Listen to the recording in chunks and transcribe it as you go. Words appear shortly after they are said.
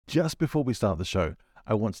just before we start the show,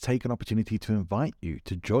 I want to take an opportunity to invite you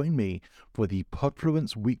to join me for the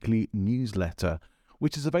Podfluence Weekly newsletter,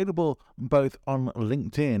 which is available both on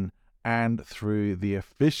LinkedIn and through the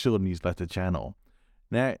official newsletter channel.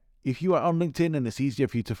 Now, if you are on LinkedIn and it's easier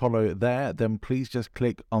for you to follow there, then please just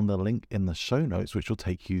click on the link in the show notes, which will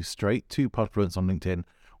take you straight to Podfluence on LinkedIn,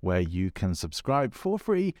 where you can subscribe for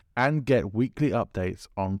free and get weekly updates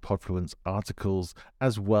on Podfluence articles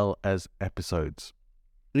as well as episodes.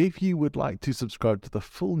 If you would like to subscribe to the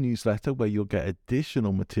full newsletter where you'll get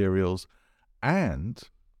additional materials and,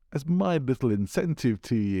 as my little incentive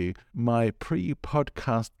to you, my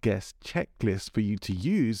pre-podcast guest checklist for you to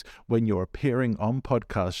use when you're appearing on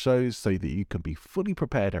podcast shows so that you can be fully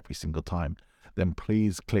prepared every single time, then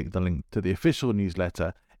please click the link to the official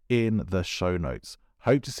newsletter in the show notes.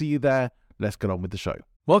 Hope to see you there. Let's get on with the show.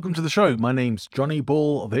 Welcome to the show. My name's Johnny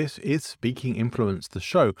Ball. This is Speaking Influence, the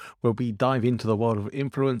show where we dive into the world of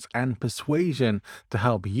influence and persuasion to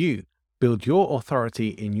help you build your authority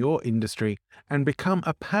in your industry and become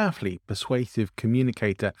a powerfully persuasive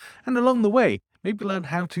communicator. And along the way, maybe learn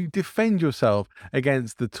how to defend yourself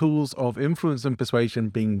against the tools of influence and persuasion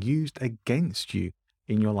being used against you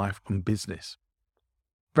in your life and business.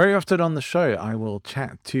 Very often on the show, I will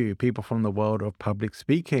chat to people from the world of public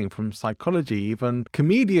speaking, from psychology, even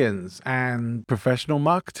comedians and professional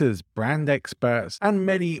marketers, brand experts, and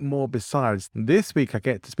many more besides. This week, I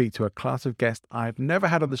get to speak to a class of guests I've never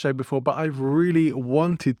had on the show before, but I've really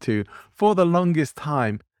wanted to for the longest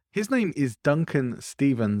time. His name is Duncan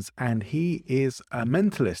Stevens, and he is a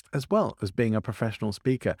mentalist as well as being a professional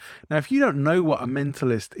speaker. Now, if you don't know what a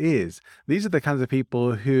mentalist is, these are the kinds of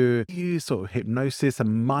people who use sort of hypnosis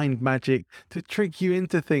and mind magic to trick you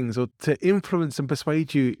into things or to influence and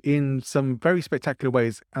persuade you in some very spectacular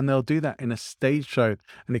ways. And they'll do that in a stage show,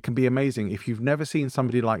 and it can be amazing. If you've never seen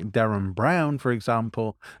somebody like Derren Brown, for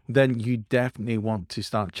example, then you definitely want to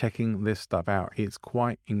start checking this stuff out. It's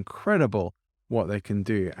quite incredible what they can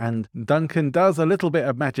do. And Duncan does a little bit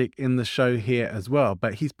of magic in the show here as well,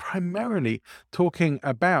 but he's primarily talking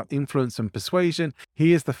about influence and persuasion.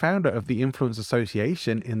 He is the founder of the Influence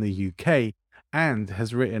Association in the UK and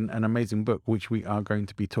has written an amazing book, which we are going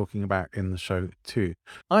to be talking about in the show too.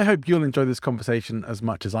 I hope you'll enjoy this conversation as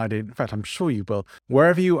much as I did. In fact, I'm sure you will.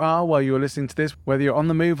 Wherever you are while you're listening to this, whether you're on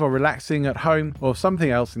the move or relaxing at home or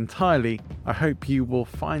something else entirely, I hope you will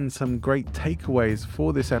find some great takeaways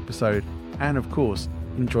for this episode and, of course,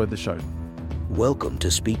 enjoy the show. Welcome to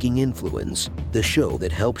Speaking Influence, the show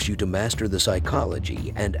that helps you to master the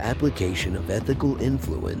psychology and application of ethical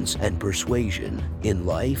influence and persuasion in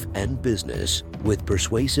life and business with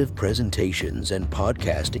persuasive presentations and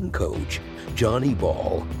podcasting coach, Johnny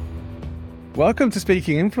Ball. Welcome to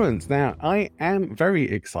Speaking Influence. Now, I am very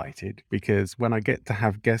excited because when I get to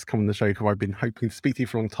have guests come on the show who I've been hoping to speak to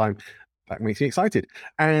for a long time, that makes me excited.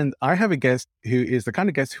 And I have a guest who is the kind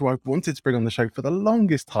of guest who I've wanted to bring on the show for the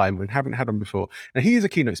longest time and haven't had on before. Now, he is a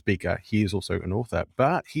keynote speaker. He is also an author,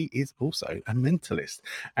 but he is also a mentalist.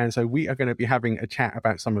 And so we are going to be having a chat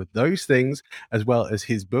about some of those things, as well as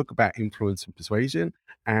his book about influence and persuasion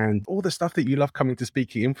and all the stuff that you love coming to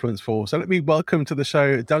Speaking Influence for. So let me welcome to the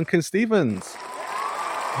show, Duncan Stevens.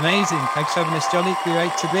 Amazing. Thanks for having us, Johnny.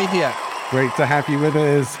 Great to be here. Great to have you with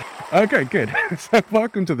us. Okay, good. So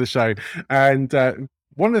welcome to the show. And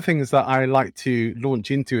one of the things that I like to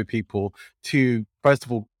launch into with people to, first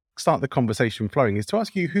of all, start the conversation flowing is to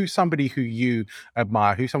ask you who's somebody who you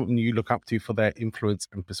admire, who's someone you look up to for their influence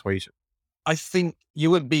and persuasion. I think you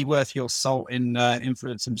wouldn't be worth your salt in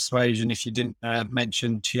influence and persuasion if you didn't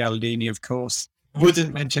mention Cialdini, of course.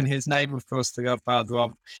 Wouldn't mention his name, of course, the godfather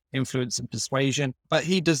of influence and persuasion, but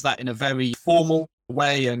he does that in a very formal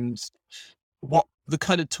way and what the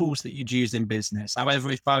kind of tools that you'd use in business.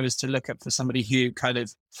 However, if I was to look up for somebody who kind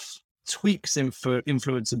of tweaks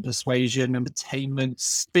influence and persuasion, entertainment,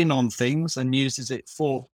 spin on things and uses it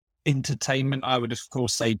for entertainment, I would, of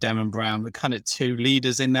course, say Derren Brown, the kind of two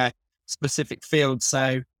leaders in their specific field.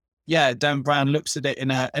 So yeah, Derren Brown looks at it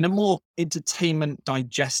in a more entertainment,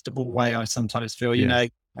 digestible way, I sometimes feel. You know,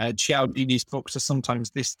 Cialdini's books are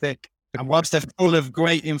sometimes this thick. And whilst they're full of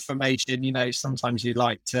great information, you know, sometimes you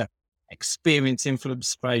like to experience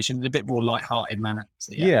influence persuasion in a bit more light-hearted manner.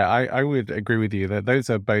 So, I would agree with you that those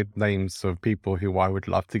are both names of people who I would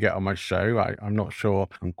love to get on my show. I'm not sure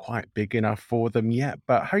I'm quite big enough for them yet,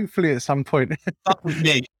 but hopefully at some point. Start with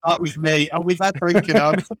me. Oh, we've had drinking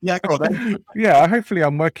on. Yeah, go on then. Yeah, hopefully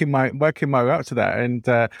I'm working my way up to that, and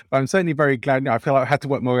I'm certainly very glad. I feel like I had to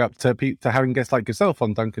work my way up to having guests like yourself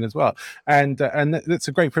on, Duncan, as well, and that's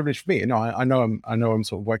a great privilege for me. I know I'm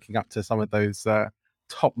sort of working up to some of those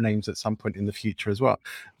top names at some point in the future as well.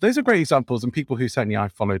 Those are great examples, and people who certainly I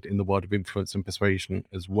followed in the world of influence and persuasion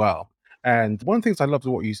as well. And one of the things I loved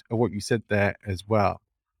what you said there as well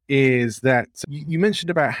is that you mentioned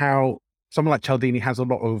about how someone like Cialdini has a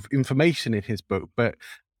lot of information in his book, but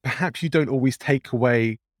perhaps you don't always take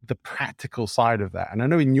away the practical side of that. And I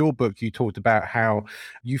know in your book, you talked about how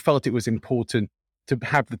you felt it was important to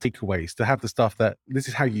have the takeaways, to have the stuff that this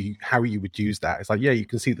is how you would use that. It's like, yeah, you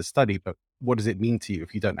can see the study, but what does it mean to you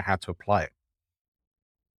if you don't know how to apply it?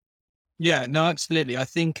 Yeah, no, absolutely. I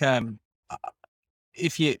think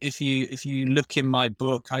if you look in my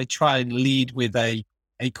book, I try and lead with a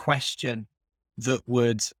question that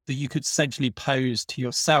you could essentially pose to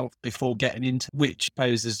yourself before getting into which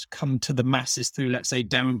poses come to the masses through, let's say,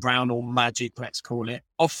 Darren Brown or magic, let's call it.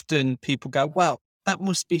 Often people go, well, that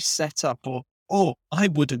must be set up, or I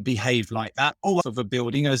wouldn't behave like that, or of a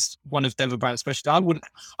building, as one of Darren Brown's especially,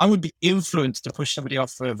 I would be influenced to push somebody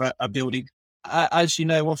off of a building. As you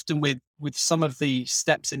know, often with some of the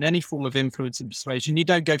steps in any form of influence and persuasion, you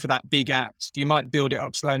don't go for that big act. You might build it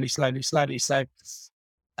up slowly. So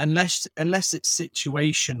unless it's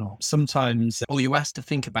situational, sometimes, or you ask to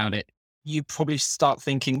think about it, you probably start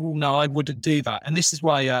thinking, oh no, I wouldn't do that. And this is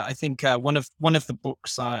why I think one of the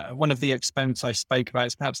books, one of the experiments I spoke about,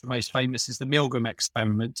 is perhaps the most famous, is the Milgram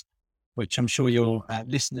experiment, which I'm sure your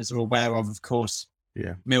listeners are aware of course.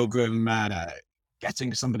 Yeah. Milgram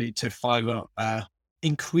getting somebody to fire up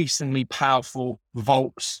increasingly powerful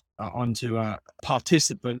volts onto a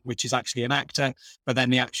participant, which is actually an actor, but then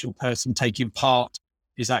the actual person taking part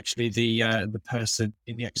is actually the person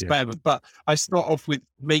in the experiment. Yeah. But I start off with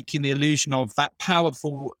making the illusion of that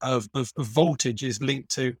powerful of voltage is linked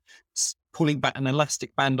to pulling back an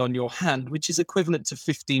elastic band on your hand, which is equivalent to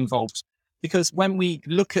 15 volts. Because when we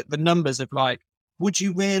look at the numbers of like, would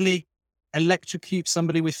you really electrocute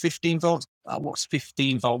somebody with 15 volts? Oh, what's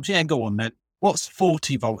 15 volts? Yeah, go on then. What's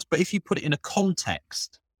 40 volts? But if you put it in a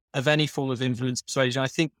context of any form of influence persuasion, I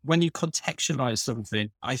think when you contextualize something,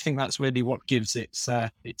 I think that's really what gives it's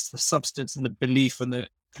the substance and the belief and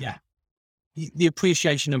the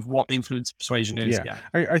appreciation of what influence persuasion is. Yeah.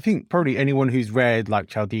 I think probably anyone who's read like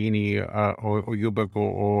Cialdini or your book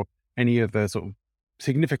or any of the sort of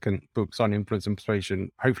significant books on influence and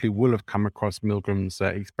persuasion hopefully will have come across Milgram's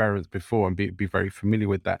experiments before and be very familiar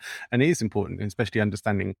with that. And it is important, especially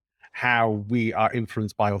understanding how we are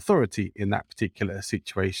influenced by authority in that particular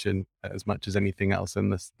situation as much as anything else.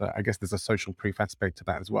 And I guess there's a social proof aspect to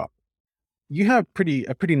that as well. You have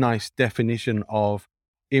a pretty nice definition of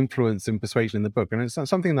influence and persuasion in the book, and it's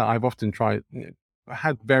something that I've often tried.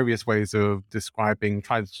 Had various ways of describing,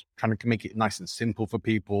 trying to make it nice and simple for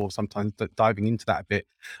people, sometimes diving into that a bit.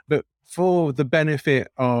 But for the benefit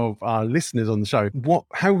of our listeners on the show,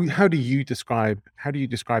 how do you describe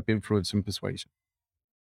influence and persuasion?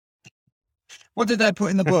 What did they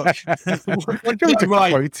put in the book? What did you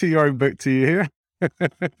write to your own book to you here?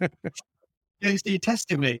 You're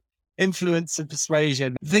testing me. Influence and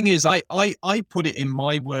persuasion. The thing is, I put it in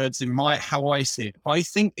my words, in how I see it. I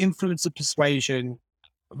think influence and persuasion,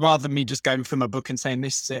 rather than me just going from a book and saying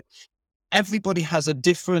this is it, everybody has a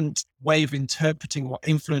different way of interpreting what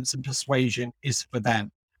influence and persuasion is for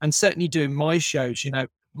them. And certainly doing my shows,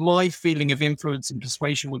 my feeling of influence and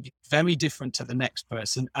persuasion would be very different to the next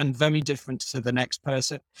person and very different to the next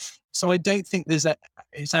person. So I don't think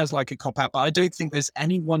it sounds like a cop-out, but I don't think there's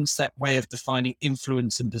any one set way of defining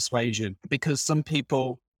influence and persuasion, because some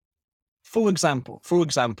people, for example,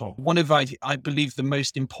 one of, I believe, the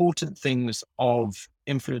most important things of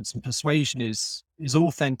influence and persuasion is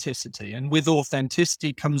authenticity. And with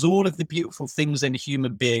authenticity comes all of the beautiful things in a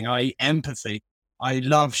human being, i.e. empathy. I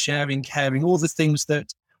love sharing, caring, all the things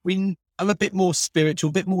that we are a bit more spiritual,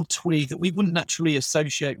 a bit more twee, that we wouldn't naturally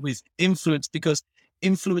associate with influence, because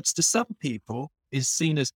influence to some people is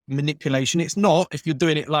seen as manipulation. It's not. If you're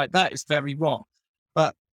doing it like that, it's very wrong.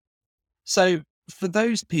 But so for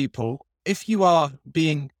those people, if you are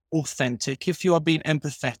being authentic, if you are being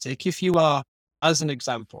empathetic, if you are, as an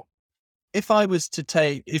example, if I was to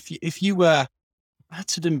take, if you were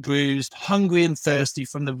battered and bruised, hungry and thirsty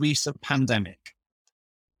from the recent pandemic,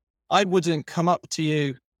 I wouldn't come up to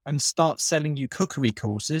you and start selling you cookery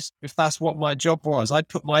courses if that's what my job was. I'd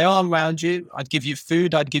put my arm around you, I'd give you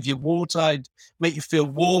food, I'd give you water, I'd make you feel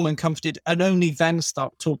warm and comforted, and only then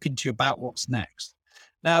start talking to you about what's next.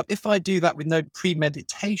 Now, if I do that with no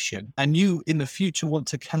premeditation, and you in the future want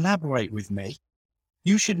to collaborate with me,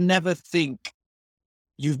 you should never think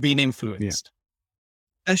you've been influenced.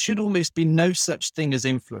 Yeah. There should almost be no such thing as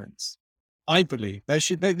influence. I believe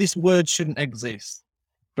this word shouldn't exist.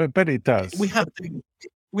 But it does.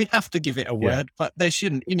 We have to give it a word, but there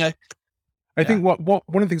shouldn't, I think what one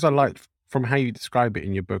of the things I liked from how you describe it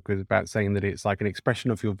in your book was about saying that it's like an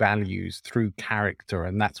expression of your values through character,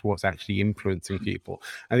 and that's what's actually influencing people.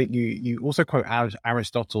 I think you also quote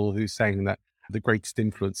Aristotle, who's saying that the greatest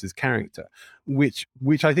influence is character, which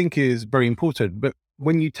I think is very important. But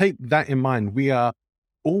when you take that in mind, we are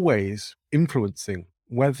always influencing,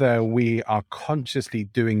 whether we are consciously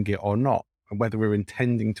doing it or not, and whether we're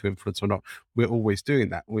intending to influence or not. We're always doing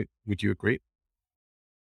that. Would you agree?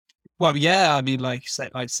 Well, yeah, I mean, like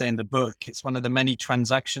say in the book, it's one of the many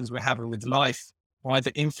transactions we're having with life. We're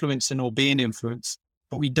either influencing or being influenced,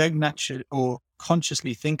 but we don't naturally or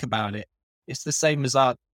consciously think about it. It's the same as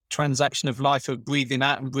our transaction of life of breathing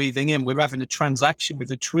out and breathing in. We're having a transaction with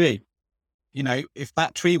a tree. You know, if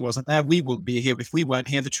that tree wasn't there, we wouldn't be here. If we weren't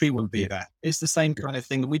here, the tree wouldn't be there. It's the same kind of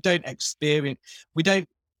thing. We don't experience,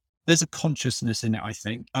 there's a consciousness in it, I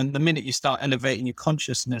think. And the minute you start elevating your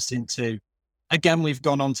consciousness into, again, we've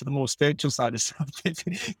gone on to the more spiritual side of something.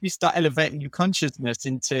 You start elevating your consciousness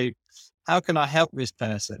into, how can I help this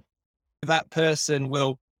person? That person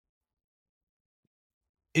will,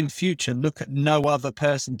 in future, look at no other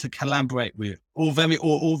person to collaborate with, or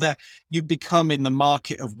that you become in the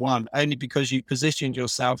market of one, only because you position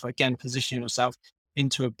yourself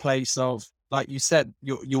into a place of, like you said,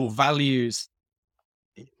 your values.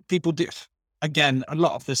 People do, again, a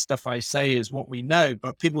lot of the stuff I say is what we know,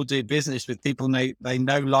 but people do business with people they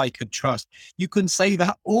know, like, and trust. You can say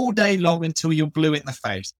that all day long until you're blue in the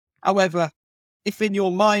face. However, if in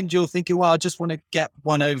your mind you're thinking, well, I just want to get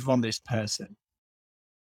one over on this person,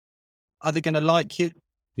 are they going to like you?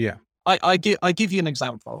 Yeah. I give you an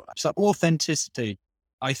example. So authenticity,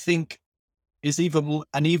 I think, is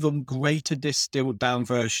an even greater distilled down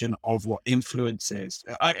version of what influence is,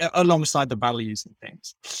 alongside the values and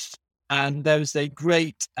things. And there was a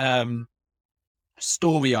great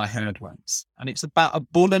story I heard once, and it's about a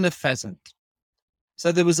bull and a pheasant.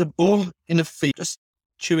 So there was a bull in a field just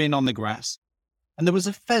chewing on the grass, and there was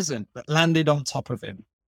a pheasant that landed on top of him.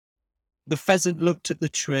 The pheasant looked at the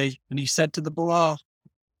tree and he said to the bull, a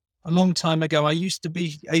long time ago, I used to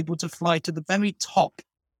be able to fly to the very top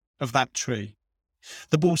of that tree.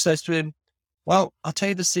 The bull says to him, well, I'll tell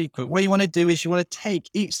you the secret. What you want to do is you want to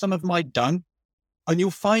eat some of my dung, and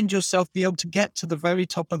you'll find yourself be able to get to the very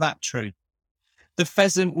top of that tree. The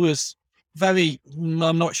pheasant was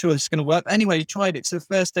I'm not sure this is going to work. Anyway, he tried it. So the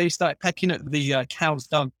first day he started pecking at the cow's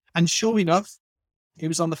dung, and sure enough, he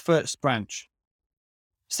was on the first branch.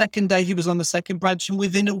 Second day, he was on the second branch, and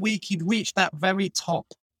within a week, he'd reached that very top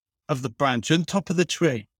of the branch and top of the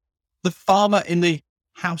tree. The farmer in the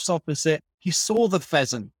house opposite, he saw the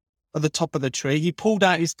pheasant at the top of the tree. He pulled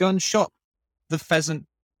out his gun, shot the pheasant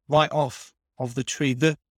right off of the tree.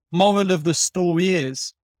 The moral of the story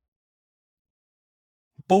is,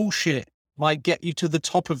 bullshit might get you to the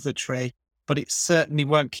top of the tree, but it certainly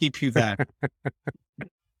won't keep you there.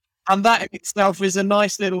 And that in itself is a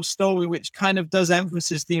nice little story, which kind of does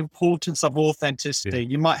emphasize the importance of authenticity. Yeah.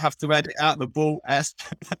 You might have to edit out the bull.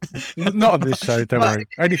 Not on this show, don't worry.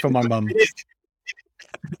 Only for my mum.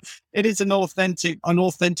 It is an authentic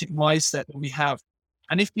mindset that we have.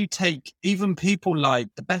 And if you take even people like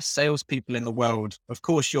the best salespeople in the world, of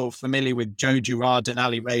course, you're familiar with Joe Girard and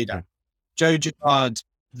Ali Raider. Yeah. Joe Girard,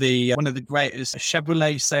 one of the greatest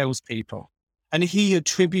Chevrolet salespeople, and he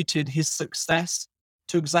attributed his success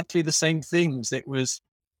to exactly the same things. It was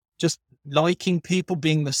just liking people,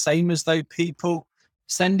 being the same as those people,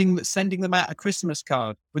 sending them out a Christmas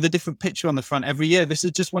card with a different picture on the front every year. This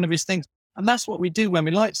is just one of his things. And that's what we do when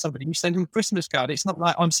we like somebody. We send them a Christmas card. It's not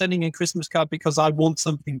like I'm sending a Christmas card because I want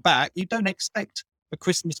something back. You don't expect a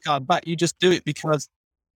Christmas card back. You just do it because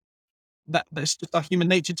that's just our human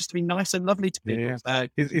nature, just to be nice and lovely to people. Yeah.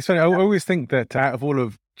 It's funny. I always think that out of all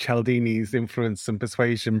of Cialdini's influence and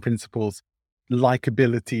persuasion principles,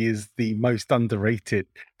 likability is the most underrated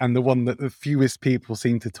and the one that the fewest people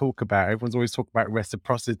seem to talk about. Everyone's always talking about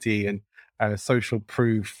reciprocity and social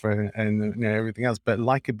proof and everything else, but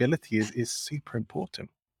likability is super important.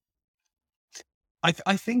 I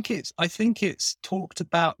think it's talked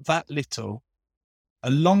about that little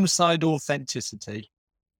alongside authenticity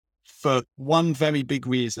for one very big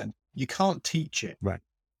reason. You can't teach it. Right.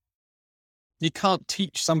 You can't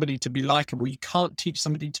teach somebody to be likable. You can't teach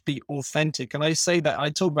somebody to be authentic. And I say that,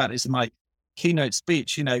 I talk about this in my keynote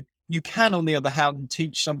speech. You can, on the other hand,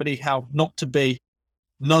 teach somebody how not to be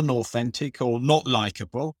non-authentic or not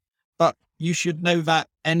likable, but you should know that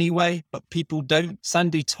anyway, but people don't.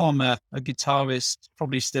 Sandy Tom, a guitarist,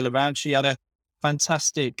 probably still around, she had a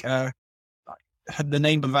fantastic, had the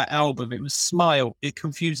name of that album. It was Smile. It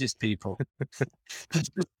confuses people.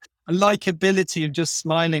 likability of just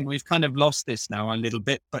smiling. We've kind of lost this now a little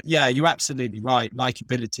bit, but yeah, you're absolutely right.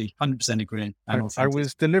 Likability, 100% agree. And I authenticity.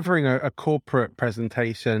 was delivering a corporate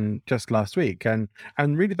presentation just last week, and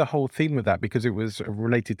really the whole theme of that, because it was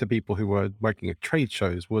related to people who were working at trade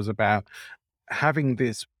shows, was about having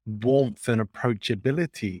this warmth and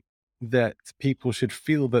approachability that people should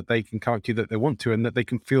feel that they can come up to you, that they want to, and that they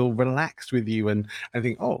can feel relaxed with you and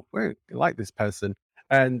think, oh, I like this person,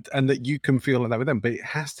 and that you can feel like that with them. But it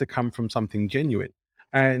has to come from something genuine.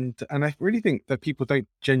 And I really think that people don't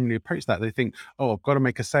genuinely approach that. They think, oh, I've got to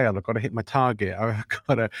make a sale, I've got to hit my target, I've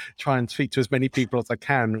got to try and speak to as many people as I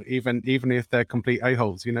can, even if they're complete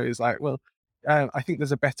a-holes. It's like, well, I think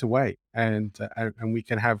there's a better way, and we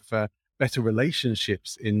can have better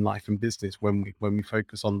relationships in life and business when we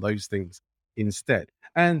focus on those things instead.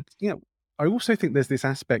 And I also think there's this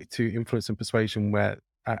aspect to influence and persuasion where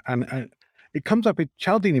and it comes up with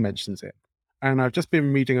Cialdini mentions it. And I've just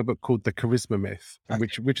been reading a book called The Charisma Myth, Okay.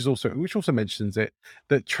 which also mentions it,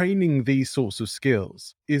 that training these sorts of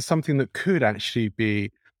skills is something that could actually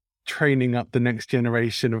be training up the next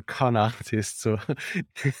generation of con artists, or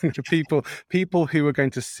people who are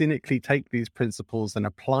going to cynically take these principles and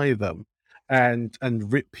apply them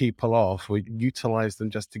and rip people off or utilize them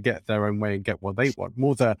just to get their own way and get what they want,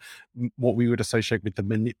 more what we would associate with the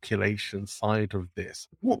manipulation side of this.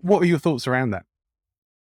 What are your thoughts around that?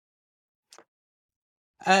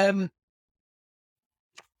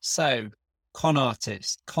 So con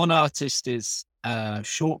artist is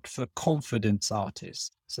short for confidence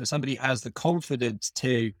artist. So somebody has the confidence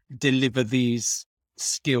to deliver these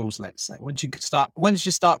skills, let's say. Once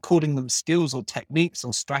you start calling them skills or techniques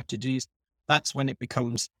or strategies, that's when it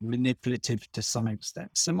becomes manipulative to some extent.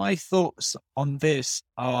 So my thoughts on this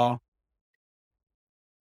are,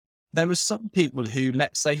 there are some people who,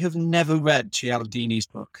 let's say, have never read Cialdini's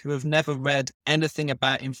book, who have never read anything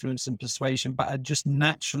about influence and persuasion, but are just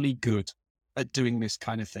naturally good at doing this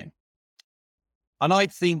kind of thing. And I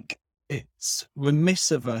think it's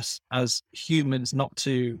remiss of us as humans not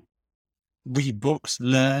to read books,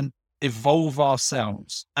 learn, evolve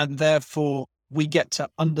ourselves, and therefore we get to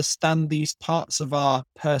understand these parts of our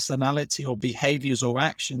personality or behaviors or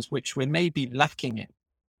actions which we're maybe lacking in.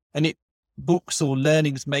 And books or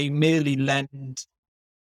learnings may merely lend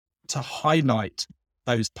to highlight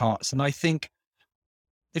those parts. And I think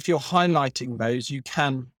if you're highlighting those, you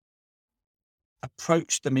can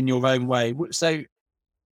approach them in your own way. So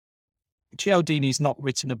Cialdini's not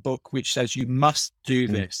written a book which says you must do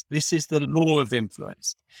this. This is the law of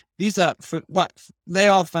influence. These are they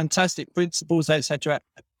are fantastic principles, etc.,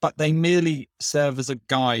 but they merely serve as a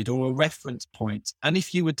guide or a reference point. And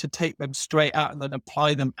if you were to take them straight out and then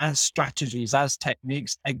apply them as strategies, as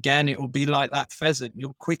techniques, again, it will be like that pheasant.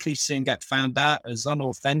 You'll quickly soon get found out as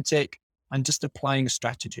unauthentic and just applying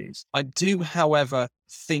strategies. I do, however,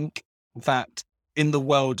 think that in the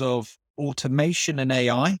world of automation and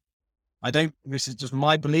AI, this is just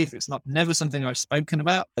my belief, it's never something I've spoken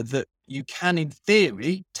about, that you can, in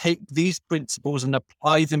theory, take these principles and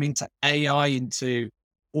apply them into AI, into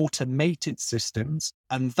automated systems.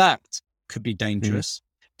 And that could be dangerous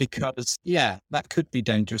because, that could be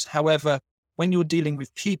dangerous. However, when you're dealing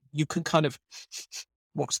with people, you can kind of,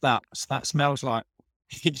 what's that? That smells like,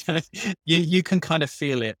 you can kind of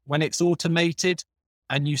feel it when it's automated.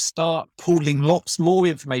 And you start pulling lots more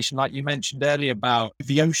information, like you mentioned earlier about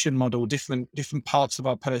the ocean model, different parts of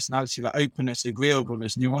our personality, like openness,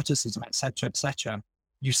 agreeableness, neuroticism, etc.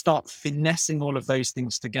 You start finessing all of those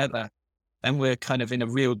things together, then we're kind of in a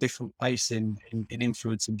real different place in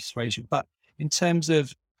influence and persuasion. But in terms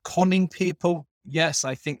of conning people, yes,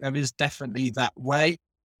 I think there is definitely that way.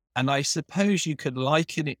 And I suppose you could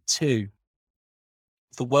liken it to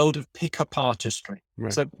the world of pickup artistry.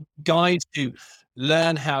 Right. So guys who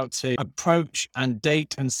learn how to approach and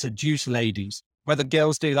date and seduce ladies. Whether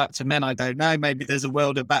girls do that to men, I don't know. Maybe there's a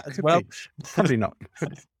world of that as well. Probably not.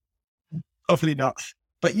 Probably not.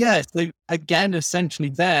 But yeah, so again, essentially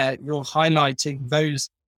there, you're highlighting those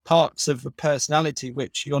parts of the personality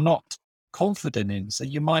which you're not confident in. So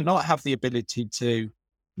you might not have the ability to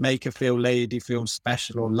make a lady feel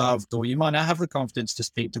special or loved, or you might not have the confidence to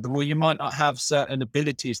speak to them, or you might not have certain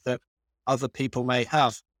abilities that other people may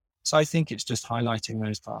have. So I think it's just highlighting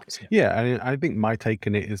those parts. Yeah, and I think my take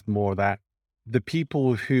on it is more that the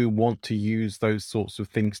people who want to use those sorts of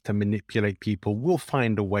things to manipulate people will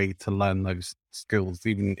find a way to learn those skills,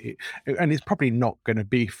 and it's probably not going to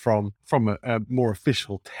be from a more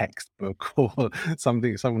official textbook or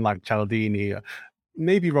someone like Cialdini.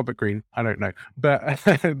 Maybe Robert Greene, I don't know. But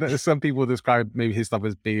some people describe maybe his stuff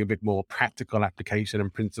as being a bit more practical application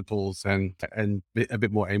and principles and a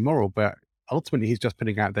bit more amoral. But ultimately he's just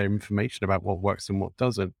putting out their information about what works and what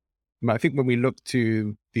doesn't. But I think when we look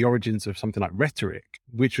to the origins of something like rhetoric,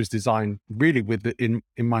 which was designed really with in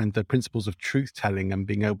mind the principles of truth telling and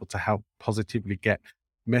being able to help positively get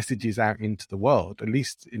messages out into the world, at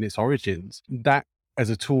least in its origins, that as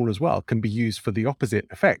a tool as well can be used for the opposite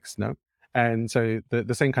effects, no? And so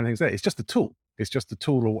the same kind of things there. It's just a tool. It's just a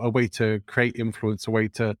tool, or a way to create influence, a way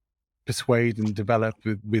to persuade and develop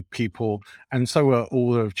with people. And so are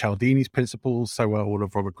all of Cialdini's principles, so are all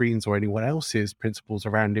of Robert Greene's or anyone else's principles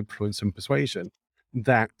around influence and persuasion,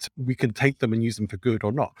 that we can take them and use them for good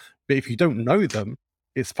or not. But if you don't know them,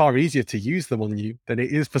 it's far easier to use them on you than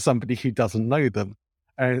it is for somebody who doesn't know them.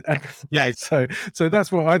 And yeah, so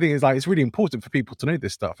that's what I think is like, it's really important for people to know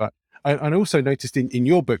this stuff. I also noticed in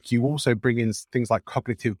your book, you also bring in things like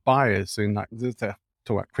cognitive bias and like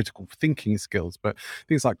talk about critical thinking skills, but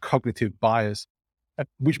things like cognitive bias,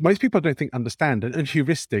 which most people don't think understand, and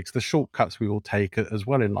heuristics, the shortcuts we all take as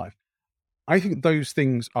well in life. I think those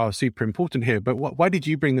things are super important here, but why did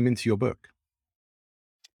you bring them into your book?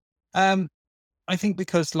 I think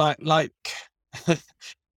because like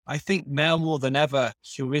I think now more than ever,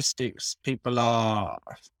 heuristics, people are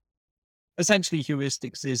essentially,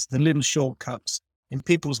 heuristics is the little shortcuts in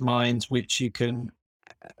people's minds, which you can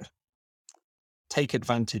take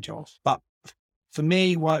advantage of. But for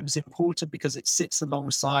me, why it was important, because it sits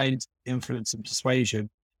alongside influence and persuasion,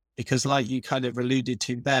 because like you kind of alluded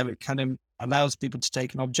to there, it kind of allows people to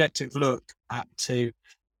take an objective look at to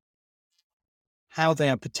how they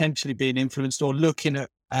are potentially being influenced, or looking at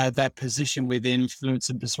their position with influence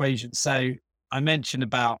and persuasion. So I mentioned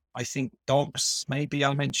about, I think dogs, maybe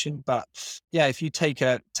I mentioned, but yeah, if you take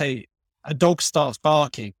a dog starts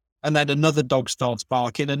barking, and then another dog starts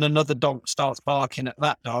barking, and another dog starts barking at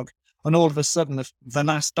that dog, and all of a sudden the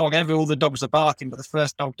last dog, all the dogs are barking, but the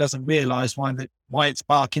first dog doesn't realize why it's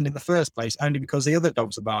barking in the first place, only because the other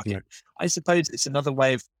dogs are barking. Yeah. I suppose it's another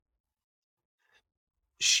way of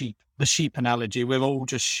the sheep analogy. We're all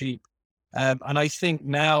just sheep. And I think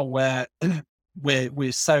now where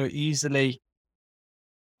we're so easily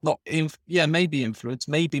maybe influenced,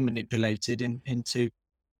 maybe manipulated into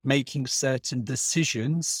making certain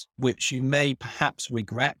decisions, which you may perhaps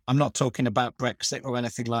regret. I'm not talking about Brexit or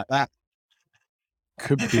anything like that.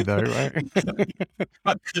 Could be though, right?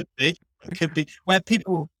 Could be where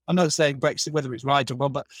people, I'm not saying Brexit, whether it's right or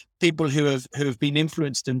wrong, but people who have been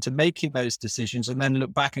influenced into making those decisions and then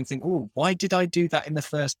look back and think, oh, why did I do that in the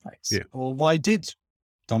first place? Yeah. Or why did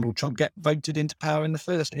Donald Trump get voted into power in the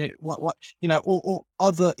first? What or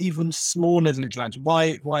other even smaller little,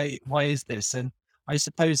 why is this? And I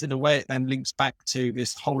suppose in a way it then links back to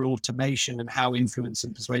this whole automation and how influence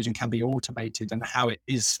and persuasion can be automated, and how it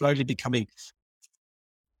is slowly becoming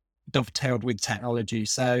dovetailed with technology.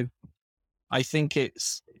 So I think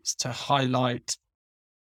it's to highlight,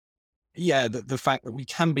 the fact that we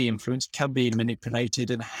can be influenced, can be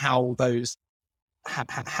manipulated, and how those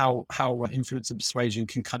how influence and persuasion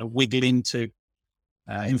can kind of wiggle into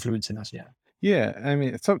influencing us. Yeah, I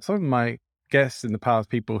mean, some of my guests in the past,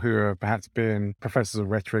 people who have perhaps been professors of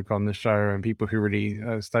rhetoric on the show, and people who really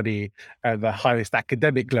study at the highest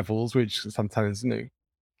academic levels, which sometimes, you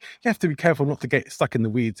have to be careful not to get stuck in the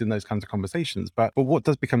weeds in those kinds of conversations. But what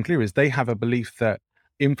does become clear is they have a belief that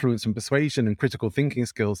influence and persuasion and critical thinking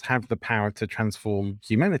skills have the power to transform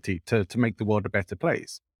humanity, to make the world a better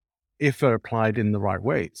place, if they're applied in the right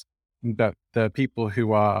ways. But the people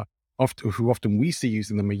who often we see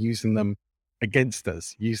using them are using them against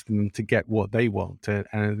us, using them to get what they want.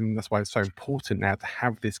 And that's why it's so important now to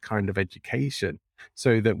have this kind of education,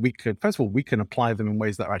 so that we can, first of all, we can apply them in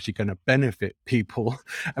ways that are actually going to benefit people,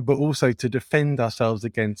 but also to defend ourselves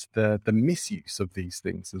against the misuse of these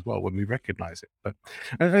things as well when we recognize it. But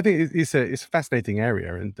I think it's a fascinating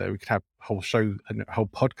area, and we could have a whole show and a whole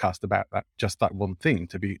podcast about that, just that one thing,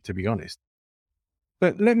 to be honest.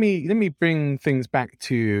 But let me bring things back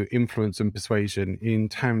to influence and persuasion in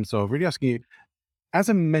terms of really asking you, as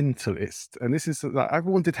a mentalist, and this is, I've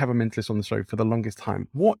wanted to have a mentalist on the show for the longest time.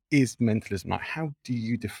 What is mentalism? Like, how do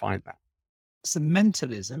you define that? So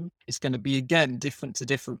mentalism is going to be, again, different to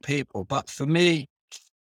different people. But for me,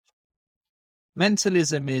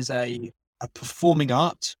 mentalism is a performing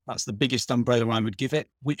art. That's the biggest umbrella I would give it,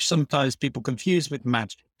 which sometimes people confuse with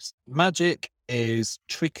magic. Magic is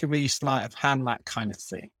trickery, sleight of hand, that kind of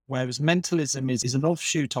thing. Whereas mentalism is an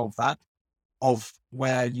offshoot of that, of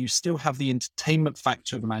where you still have the entertainment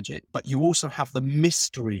factor of magic, but you also have the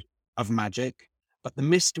mystery of magic. But the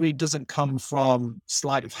mystery doesn't come from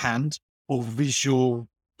sleight of hand or visual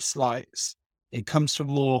sleights. It comes from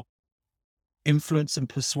more influence and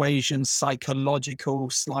persuasion, psychological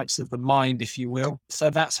sleights of the mind, if you will. So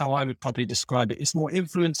that's how I would probably describe it. It's more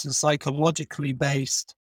influence and psychologically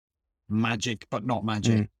based magic, but not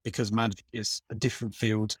magic, because magic is a different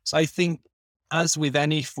field. So I think, as with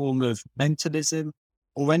any form of mentalism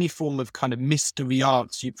or any form of kind of mystery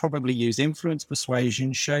arts, you probably use influence,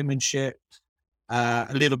 persuasion, showmanship,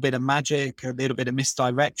 a little bit of magic, a little bit of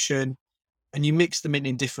misdirection, and you mix them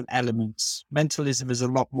in different elements. Mentalism is a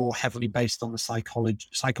lot more heavily based on the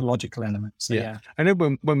psychological elements. So, yeah. I know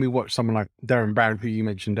when we watch someone like Darren Brown, who you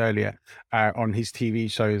mentioned earlier, on his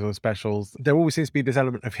TV shows or specials, there always seems to be this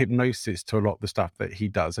element of hypnosis to a lot of the stuff that he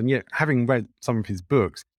does. And yet, having read some of his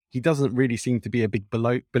books, he doesn't really seem to be a big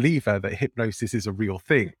believer that hypnosis is a real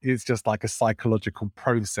thing. It's just like a psychological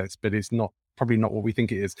process, but it's probably not what we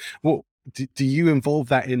think it is. Well, do you involve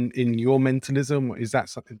that in your mentalism? Is that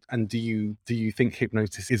something? And do you think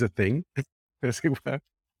hypnosis is a thing?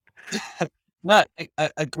 No,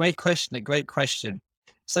 a great question. A great question.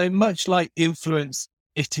 So much like influence,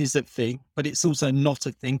 it is a thing, but it's also not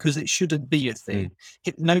a thing because it shouldn't be a thing.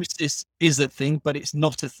 Hypnosis is a thing, but it's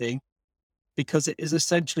not a thing because it is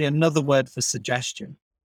essentially another word for suggestion.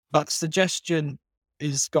 But suggestion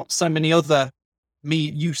is got so many other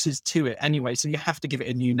uses to it anyway, so you have to give it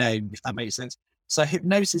a new name, if that makes sense. So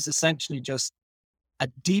hypnosis is essentially just a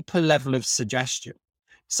deeper level of suggestion.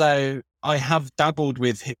 So I have dabbled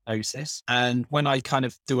with hypnosis, and when I kind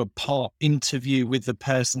of do a part interview with the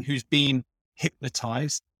person who's been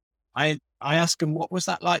hypnotized, I ask them, what was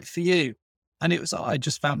that like for you? And it was, I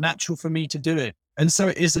just found natural for me to do it. And so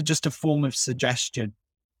it is just a form of suggestion.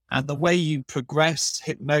 And the way you progress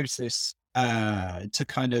hypnosis to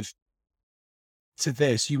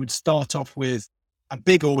this, you would start off with a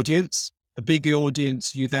big audience. The big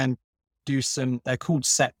audience, you then do they're called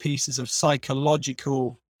set pieces of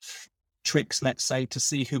psychological tricks, let's say, to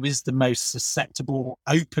see who is the most susceptible,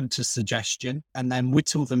 open to suggestion, and then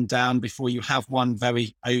whittle them down before you have one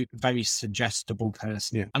very, very suggestible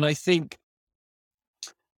person. Yeah. And I think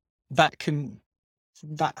that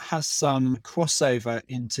has some crossover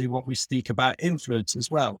into what we speak about influence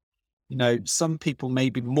as well. You know, some people may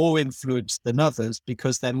be more influenced than others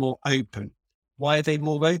because they're more open. Why are they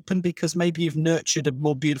more open? Because maybe you've nurtured a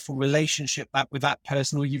more beautiful relationship with that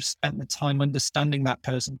person, or you've spent the time understanding that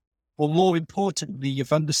person. Or more importantly,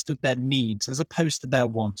 you've understood their needs as opposed to their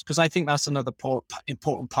wants. Because I think that's another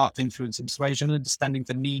important part of influence and persuasion, understanding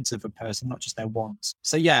the needs of a person, not just their wants.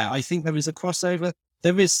 So yeah, I think there is a crossover.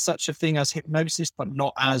 There is such a thing as hypnosis, but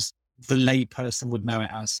not as the lay person would know it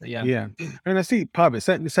as. So, yeah. Yeah. And I see part of it,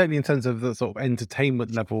 certainly in terms of the sort of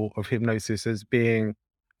entertainment level of hypnosis, as being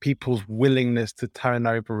people's willingness to turn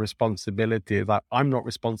over responsibility. Like, I'm not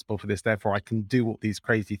responsible for this, therefore I can do all these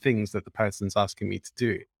crazy things that the person's asking me to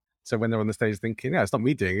do. So when they're on the stage thinking, yeah, it's not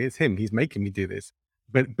me doing it, it's him, he's making me do this.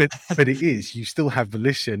 But it is, you still have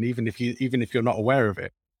volition, even if you're not aware of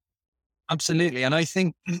it. Absolutely. And I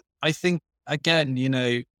think again, you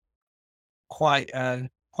know, quite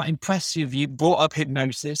impressive you brought up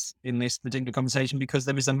hypnosis in this particular conversation, because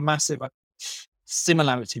there is a massive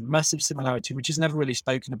similarity, which is never really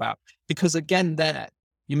spoken about. Because again, there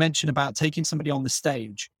you mentioned about taking somebody on the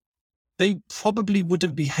stage. They probably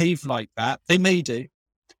wouldn't behave like that. They may do.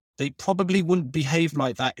 They probably wouldn't behave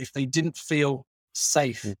like that if they didn't feel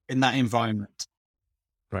safe in that environment.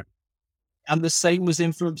 Right. And the same was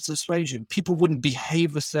influence persuasion. People wouldn't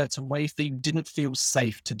behave a certain way if they didn't feel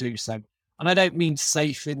safe to do so. And I don't mean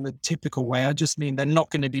safe in the typical way. I just mean they're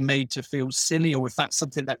not going to be made to feel silly, or if that's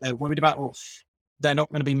something that they're worried about, or they're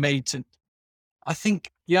not going to be made to. I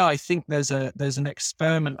think there's an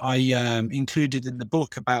experiment I included in the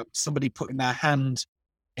book about somebody putting their hand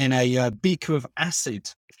in a beaker of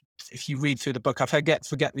acid. If you read through the book, I forget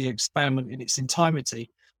the experiment in its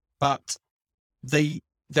entirety, but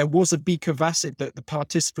there was a beaker of acid that the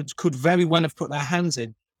participants could very well have put their hands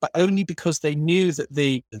in, but only because they knew that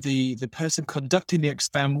the person conducting the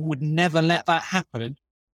experiment would never let that happen.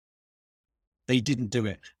 They didn't do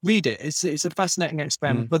it. Read it. It's a fascinating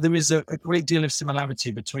experiment, but there is a great deal of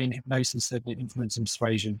similarity between hypnosis and influence and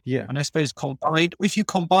persuasion. Yeah. And I suppose if you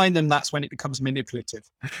combine them, that's when it becomes manipulative.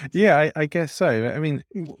 Yeah, I guess so. I mean,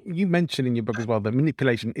 you mentioned in your book as well that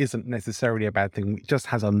manipulation isn't necessarily a bad thing. It just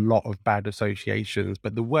has a lot of bad associations,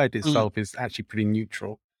 but the word itself is actually pretty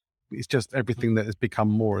neutral. It's just everything that has become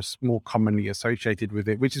more commonly associated with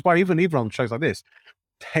it, which is why even on shows like this,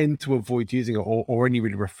 tend to avoid using it or only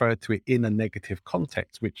really refer to it in a negative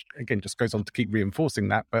context, which again just goes on to keep reinforcing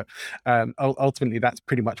that. But ultimately, that's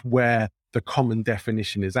pretty much where the common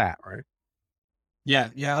definition is at, right?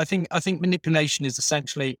 Yeah. I think manipulation is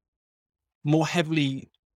essentially more heavily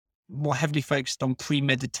more heavily focused on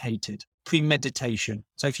premeditation.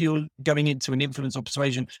 So if you're going into an influence or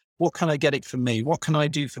persuasion, what can I get it from me? What can I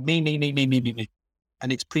do for me?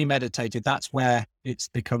 And it's premeditated. That's where it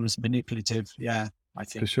becomes manipulative. Yeah, I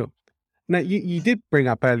For think. sure. Now, you did bring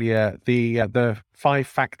up earlier the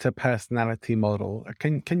 5-factor personality model.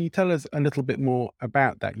 Can you tell us a little bit more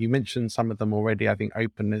about that? You mentioned some of them already. I think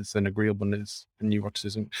openness and agreeableness and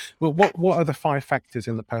neuroticism. Well, what are the 5 factors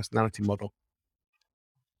in the personality model?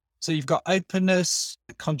 So you've got openness,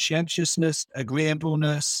 conscientiousness,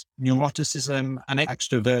 agreeableness, neuroticism, and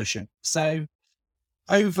extroversion. So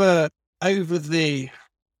over the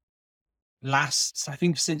last, I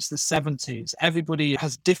think since the 70s, everybody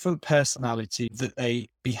has different personality that they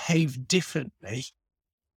behave differently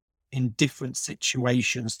in different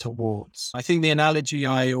situations towards. I think the analogy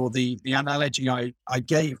I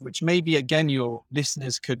gave, which maybe again your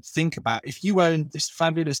listeners could think about, if you own this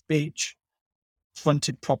fabulous beach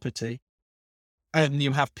fronted property and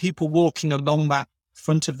you have people walking along that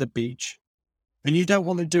front of the beach and you don't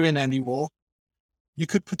want to do it anymore, you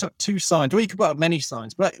could put up 2 signs, or you could put up many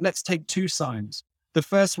signs, but let's take 2 signs. The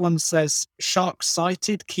first one says, shark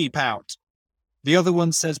sighted, keep out. The other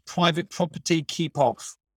one says, private property, keep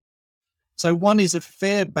off. So one is a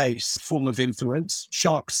fear-based form of influence,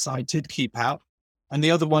 shark sighted, keep out. And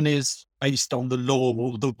the other one is based on the law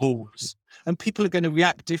or the rules. And people are going to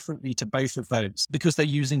react differently to both of those because they're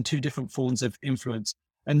using 2 different forms of influence.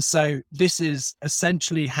 And so this is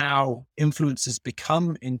essentially how influence has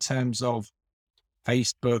become in terms of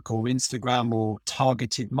Facebook or Instagram or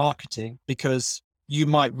targeted marketing, because you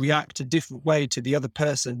might react a different way to the other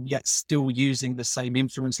person, yet still using the same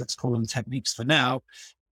influence, let's call them techniques for now,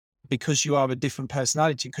 because you are a different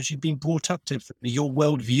personality, because you've been brought up differently. Your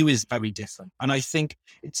worldview is very different. And I think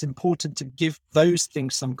it's important to give those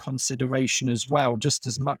things some consideration as well, just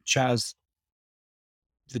as much as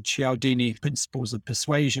the Cialdini principles of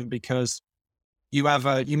persuasion, because you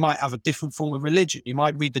might have a different form of religion. You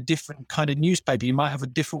might read the different kind of newspaper. You might have a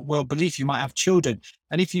different world belief. You might have children.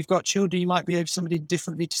 And if you've got children, you might behave somebody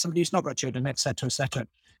differently to somebody who's not got children, et cetera, et cetera.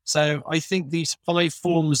 So I think these 5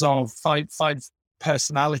 forms of five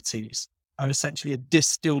personalities are essentially a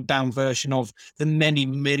distilled down version of the many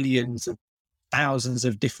millions of thousands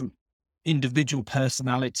of different individual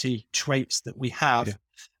personality traits that we have,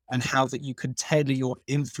 and how that you can tailor your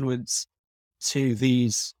influence to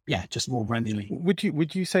these, just more randomly.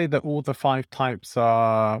 Would you say that all the 5 types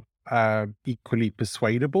are equally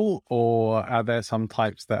persuadable, or are there some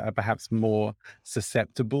types that are perhaps more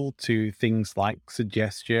susceptible to things like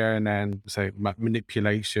suggestion and say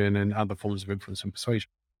manipulation and other forms of influence and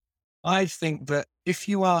persuasion? I think that if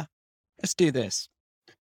you are, let's do this.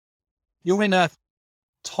 You're in a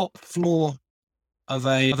top floor of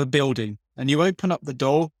a building, and you open up the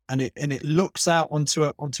door, and it looks out onto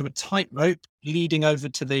a tightrope leading over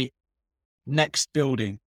to the next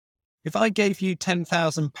building. If I gave you £10,000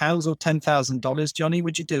 or $10,000, Johnny,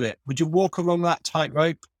 would you do it? Would you walk along that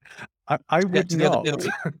tightrope? I would not.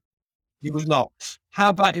 You would not. How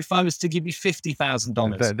about if I was to give you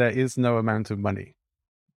 $50,000? There is no amount of money.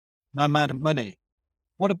 No amount of money.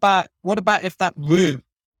 What about if that room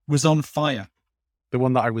was on fire? The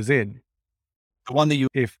one that I was in. The one that you...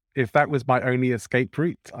 If that was my only escape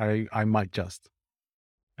route, I might just.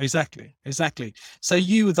 Exactly. So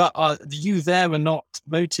you there are not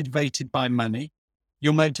motivated by money.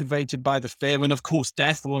 You're motivated by the fear and of course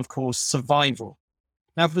death, or of course survival.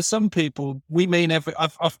 Now, for some people, we may never.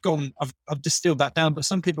 I've distilled that down, but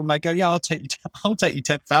some people may go, "Yeah, I'll take you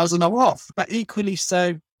 10,000. I'm off." But equally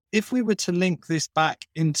so, if we were to link this back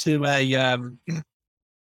into a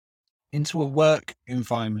work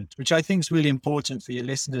environment, which I think is really important for your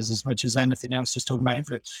listeners as much as anything else, just talking about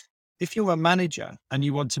influence. If you're a manager and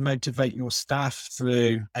you want to motivate your staff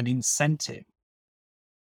through an incentive,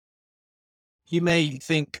 you may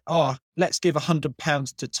think, oh, let's give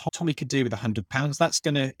 £100 to Tom. Tommy could do with £100. That's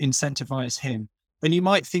going to incentivize him. And you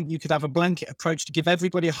might think you could have a blanket approach to give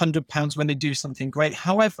everybody £100 when they do something great.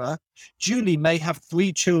 However, Julie may have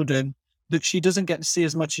 3 children that she doesn't get to see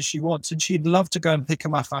as much as she wants, and she'd love to go and pick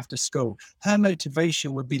them up after school. Her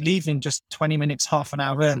motivation would be leaving just 20 minutes, half an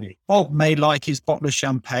hour early. Bob may like his bottle of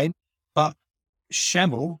champagne, but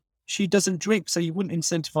Cheryl, she doesn't drink, so you wouldn't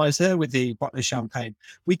incentivize her with the bottle of champagne.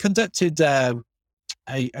 We conducted a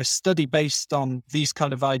study based on these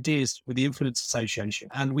kind of ideas with the Influence Association,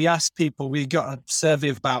 and we asked people, we got a survey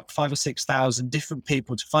of about 5,000 or 6,000 different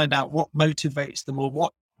people to find out what motivates them, or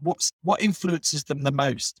what influences them the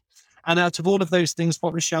most. And out of all of those things,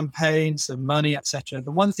 bottle of champagne, some money, etc.,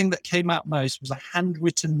 the one thing that came out most was a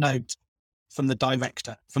handwritten note from the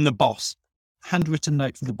director, from the boss. handwritten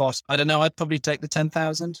note from the boss. I don't know. I'd probably take the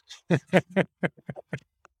 10,000.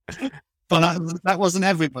 But that wasn't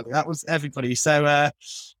everybody. That was everybody. So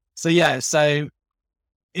yeah. So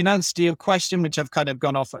in answer to your question, which I've kind of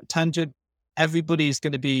gone off at tangent, everybody is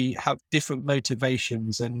going to have different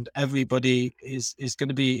motivations, and everybody is going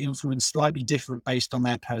to be influenced slightly different based on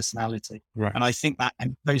their personality. Right. And I think that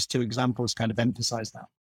those two examples kind of emphasize that.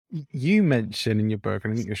 You mentioned in your book,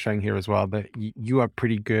 and I think you're showing here as well, that you are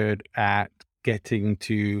pretty good at getting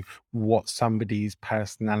to what somebody's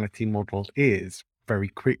personality model is very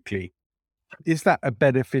quickly. Is that a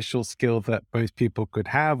beneficial skill that most people could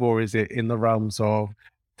have, or is it in the realms of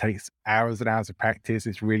takes hours and hours of practice?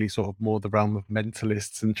 It's really sort of more the realm of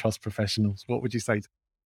mentalists and trust professionals. What would you say?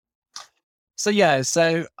 So yeah,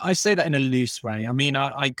 so I say that in a loose way. I mean,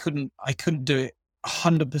 I couldn't do it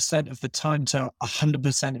 100% of the time to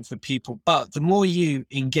 100% of the people, but the more you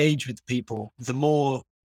engage with people, the more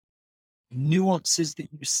nuances that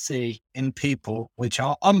you see in people, which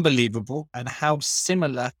are unbelievable, and how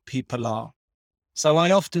similar people are. So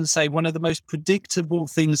I often say one of the most predictable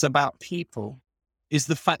things about people is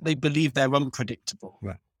the fact they believe they're unpredictable.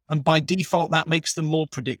 Right. And by default, that makes them more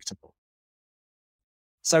predictable.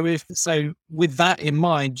 So with that in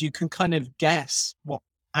mind, you can kind of guess what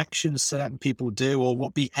actions certain people do or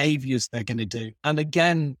what behaviors they're going to do. And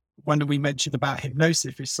again, when we mentioned about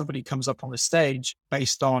hypnosis, if somebody comes up on the stage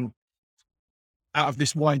based on out of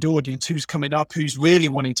this wide audience, who's coming up, who's really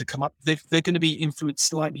wanting to come up, they're going to be influenced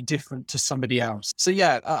slightly different to somebody else. So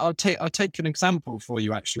yeah, I'll take an example for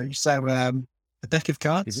you actually. So a deck of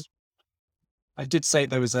cards. Mm-hmm. I did say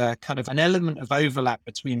there was a kind of an element of overlap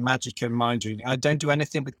between magic and mind reading. I don't do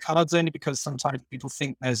anything with cards only because sometimes people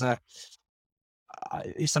think it's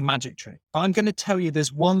a magic trick. But I'm going to tell you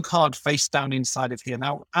there's one card face down inside of here.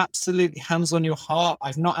 Now, absolutely hands on your heart.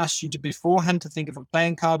 I've not asked you to beforehand to think of a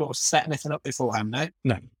playing card or set anything up beforehand, no?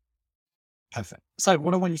 No. Perfect. So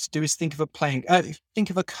what I want you to do is think of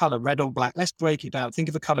a color, red or black. Let's break it down. Think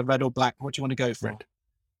of a color, red or black. What do you want to go for? Red.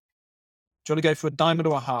 Do you want to go for a diamond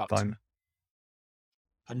or a heart? Diamond.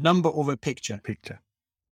 A number or a picture? Picture.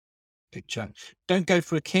 Don't go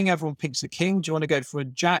for a king. Everyone picks a king. Do you want to go for a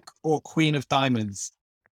jack or queen of diamonds?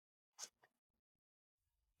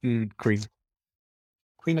 Queen.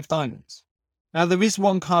 Queen of diamonds. Now, there is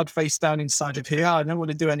one card face down inside of here. I don't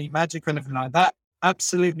want to do any magic or anything like that.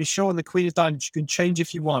 Absolutely sure. The queen of diamonds, you can change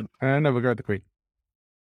if you want. No, we'll go with the queen.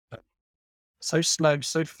 So slow,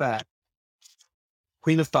 so fair.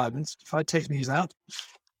 Queen of diamonds. If I take these out,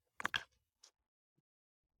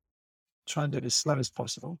 try and do it as slow as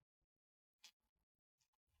possible.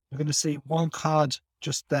 We're going to see one card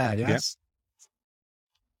just there, yes?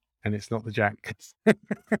 Yep. And it's not the jack.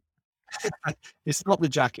 It's not the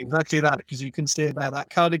jack, exactly that, because you can see it there. That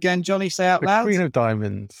card again, Johnny, say out loud. Queen of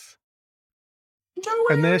diamonds.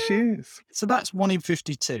 And there she is. So that's 1 in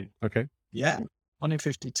 52. Okay. Yeah, 1 in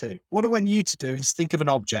 52. What I want you to do is think of an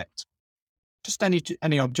object. Just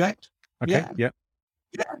any object. Okay,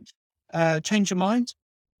 yeah. Change your mind.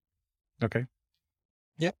 Okay.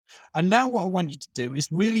 Yep. And now what I want you to do is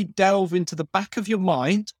really delve into the back of your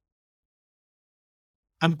mind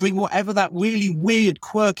and bring whatever that really weird,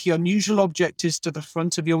 quirky, unusual object is to the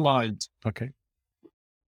front of your mind. Okay.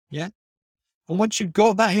 Yeah. And once you've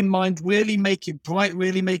got that in mind, really make it bright,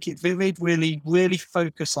 really make it vivid, really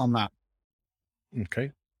focus on that.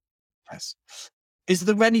 Okay. Yes. Is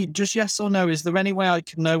there any, just yes or no, is there any way I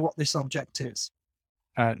can know what this object is?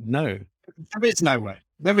 No. There is no way.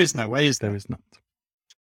 There is no way, is there? There is not.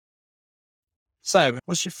 So,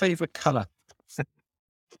 what's your favorite color?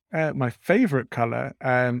 My favorite color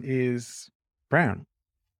is brown.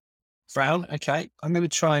 Brown. Okay. I'm going to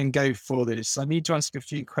try and go for this. I need to ask a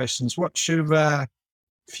few questions. What's your,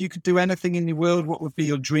 if you could do anything in the world, what would be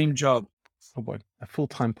your dream job? Oh boy, a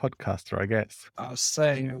full-time podcaster, I guess. I'll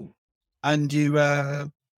say, and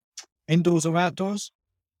you, indoors or outdoors?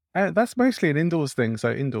 That's mostly an indoors thing.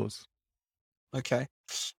 So indoors. Okay.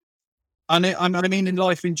 And I mean, in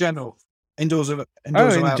life in general. Indoors or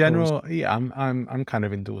outdoors? General, yeah, I'm kind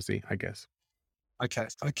of indoorsy, I guess. Okay.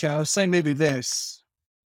 I'll say maybe this.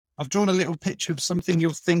 I've drawn a little picture of something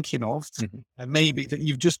you're thinking of, and maybe that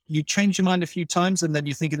you changed your mind a few times, and then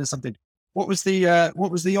you're thinking of something. What was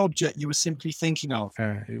the object you were simply thinking of?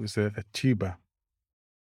 It was a tuba.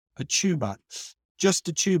 A tuba, just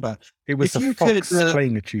a tuba. It was a fox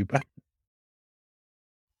playing a tuba.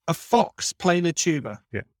 A fox playing a tuba.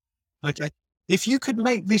 Yeah. Okay. If you could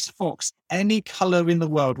make this fox any color in the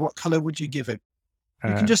world, what color would you give it?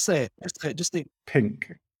 You can just say it. Just think.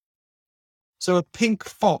 Pink. So a pink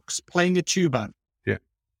fox playing a tuba. Yeah.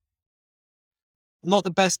 Not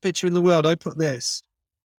the best picture in the world. I put this.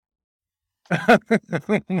 Oh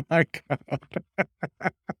my God.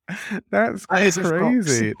 That's That is a fox.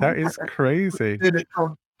 crazy. That is crazy. Did it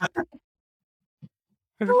on-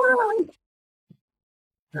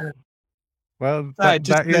 Well, No, that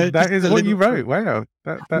just is a what you little wrote. clue.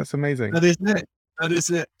 Wow, that's amazing. That is it. That is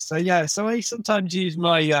it. So yeah, so I sometimes use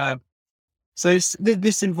my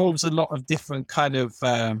this involves a lot of different kind of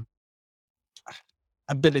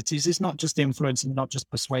abilities. It's not just influence and not just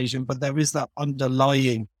persuasion, but there is that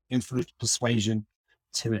underlying influence persuasion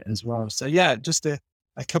to it as well. So yeah, just a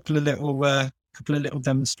couple of little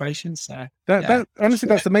demonstrations. So yeah. That honestly,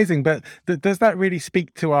 that's amazing. But does that really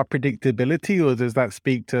speak to our predictability, or does that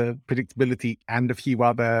speak to predictability and a few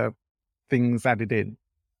other things added in?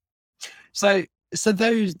 So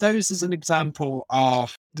those as an example are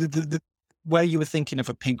the where you were thinking of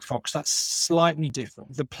a pink fox. That's slightly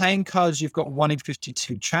different. The playing cards, you've got 1 in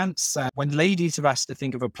 52 chance. When ladies are asked to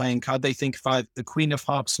think of a playing card, they think of either the Queen of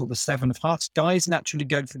Hearts or the Seven of Hearts. Guys naturally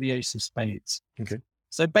go for the Ace of Spades. Okay.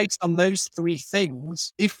 So based on those three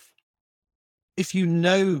things, if you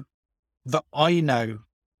know that I know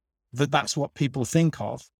that that's what people think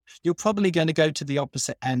of, you're probably going to go to the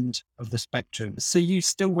opposite end of the spectrum. So you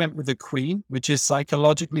still went with the Queen, which is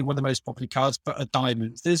psychologically one of the most popular cards, but a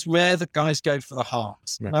diamond. There's rare that guys go for the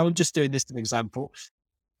hearts. Right. And I'm just doing this as an example.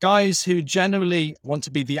 Guys who generally want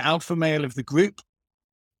to be the alpha male of the group,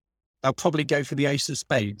 they'll probably go for the Ace of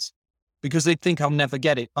Spades because they think I'll never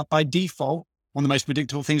get it. But by default, one of the most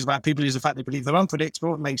predictable things about people is the fact they believe they're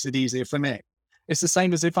unpredictable. It makes it easier for me. It's the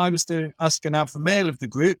same as if I was to ask an alpha male of the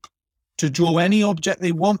group to draw any object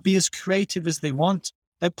they want, be as creative as they want,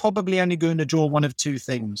 they're probably only going to draw one of two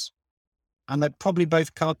things. And they probably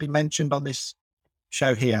both can't be mentioned on this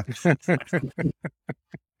show here. But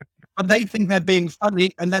they think they're being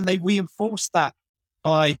funny, and then they reinforce that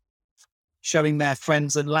by showing their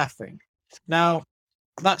friends and laughing. Now,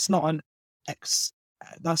 that's not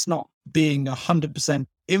that's not being 100%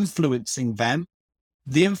 influencing them.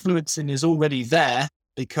 The influencing is already there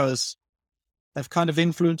because they've kind of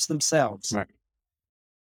influenced themselves. Right.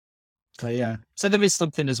 So yeah, so there is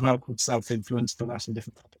something as well called self-influence, but that's a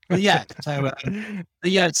different topic. But yeah, so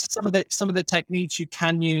yeah, some of the techniques you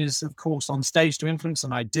can use, of course, on stage to influence,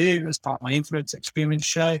 and I do as part of my influence experience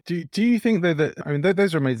show. Do you think though that, I mean,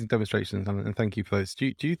 those are amazing demonstrations, and thank you for those.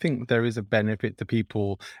 Do you think there is a benefit to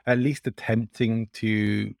people at least attempting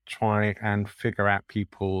to try and figure out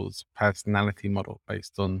people's personality model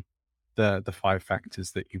based on the 5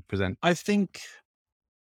 factors that you present? I think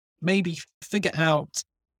maybe figure out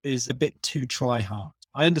is a bit too try hard.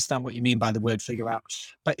 I understand what you mean by the word figure out,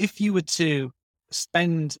 but if you were to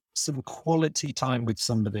spend some quality time with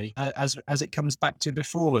somebody, as it comes back to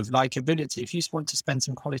before of likability, if you just want to spend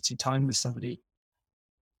some quality time with somebody,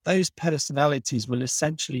 those personalities will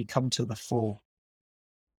essentially come to the fore.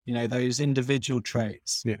 You know, those individual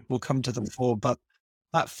traits will come to the fore, but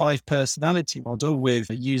that 5 personality model with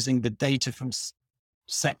using the data from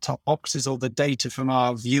set-top boxes or the data from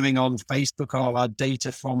our viewing on Facebook or our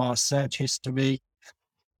data from our search history,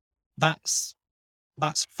 that's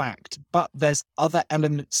fact. But there's other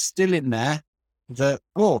elements still in there that,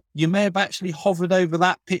 you may have actually hovered over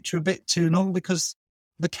that picture a bit too long because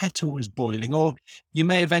the kettle was boiling, or you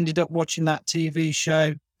may have ended up watching that TV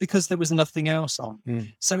show because there was nothing else on.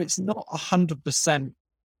 So it's not 100%.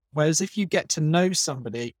 Whereas if you get to know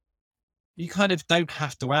somebody, you kind of don't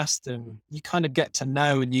have to ask them. You kind of get to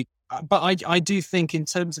know, but I do think in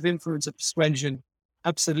terms of influence of persuasion,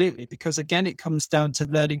 absolutely, because again, it comes down to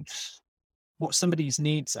learning what somebody's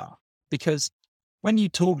needs are. Because when you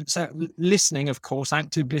talk, so listening, of course,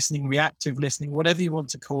 active listening, reactive listening, whatever you want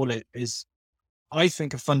to call it, is, I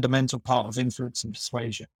think, a fundamental part of influence and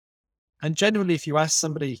persuasion. And generally, if you ask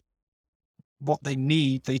somebody what they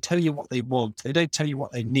need, they tell you what they want. They don't tell you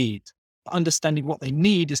what they need. Understanding what they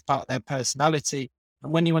need is part of their personality.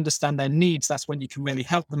 And when you understand their needs, that's when you can really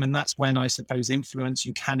help them. And that's when, I suppose,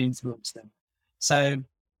 you can influence them. So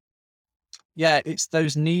yeah, it's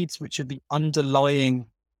those needs which are the underlying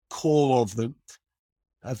core of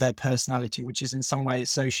their personality, which is in some way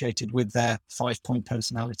associated with their 5-point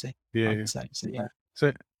personality. I would say. So yeah.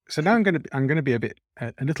 So now I'm going to be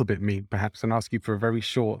a little bit mean, perhaps, and ask you for a very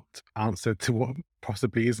short answer to what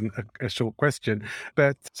possibly isn't a short question.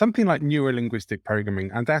 But something like neurolinguistic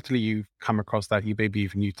programming, undoubtedly you've come across that. You maybe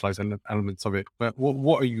even utilize elements of it. But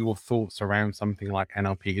what are your thoughts around something like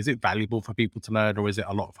NLP? Is it valuable for people to learn, or is it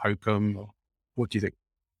a lot of hokum? Or what do you think?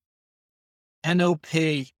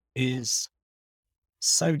 NLP is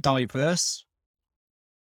so diverse.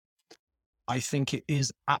 I think it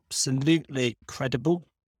is absolutely credible.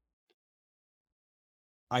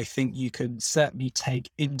 I think you can certainly take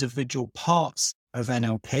individual parts of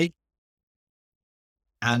NLP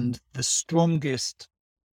And the strongest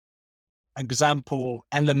example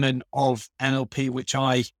element of NLP, which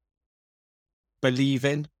I believe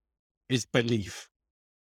in, is belief.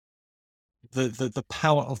 The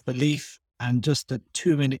power of belief. And just a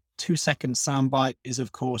 2-second soundbite is,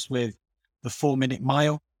 of course, with the 4-Minute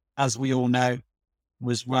Mile, as we all know,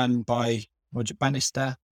 was run by Roger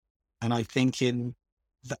Bannister. And I think in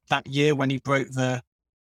that year when he broke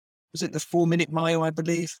was it the 4-Minute Mile, I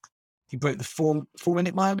believe? He broke the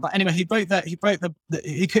 4-minute mile. But anyway,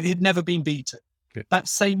 he'd never been beaten. Yeah. That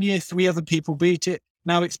same year, 3 other people beat it.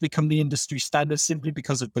 Now it's become the industry standard simply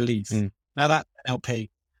because of belief. Now that's NLP.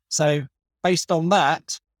 So based on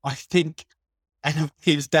that, I think NLP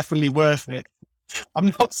is definitely worth it.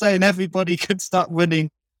 I'm not saying everybody could start running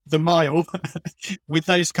the mile with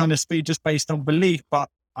those kind of speed just based on belief, but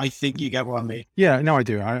I think you get what I mean. Yeah, no, I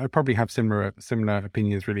do. I probably have similar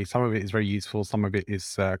opinions. Really, some of it is very useful. Some of it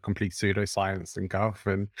is complete pseudoscience and guff,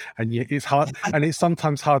 and yeah, it's hard, and it's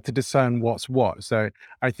sometimes hard to discern what's what. So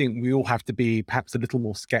I think we all have to be perhaps a little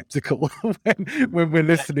more skeptical when we're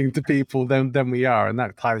listening to people than we are, and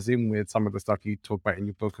that ties in with some of the stuff you talk about in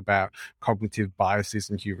your book about cognitive biases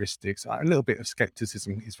and heuristics. A little bit of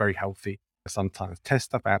skepticism is very healthy. Sometimes test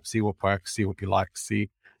stuff out, see what works, see what you like, see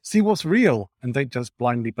what's real, and don't just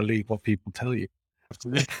blindly believe what people tell you.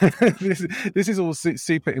 This is all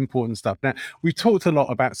super important stuff. Now, we talked a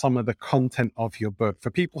lot about some of the content of your book. For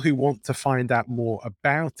people who want to find out more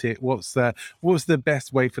about it, what's the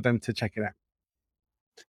best way for them to check it out?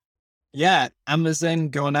 Yeah, Amazon.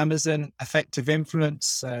 Go on Amazon. Effective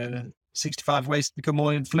Influence. 65 ways to become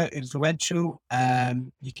more influential.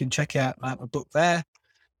 You can check out my book there.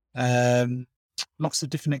 Lots of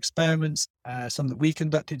different experiments, some that we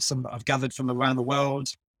conducted, some that I've gathered from around the world.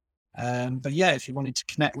 But yeah, if you wanted to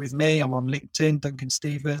connect with me, I'm on LinkedIn, Duncan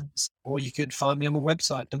Stevens, or you could find me on my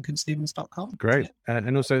website, duncanstevens.com. Great.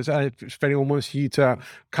 And also, if anyone wants you to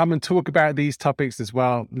come and talk about these topics as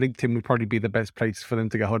well, LinkedIn would probably be the best place for them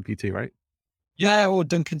to get hold of you too, right? Yeah, or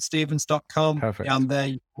duncanstevens.com. Perfect. Yeah, I'm there.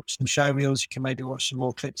 You watch some show reels. You can maybe watch some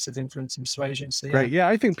more clips of Influence and Persuasion. So, yeah. Great. Yeah,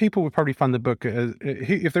 I think people would probably find the book,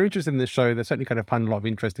 if they're interested in this show, they're certainly going to find a lot of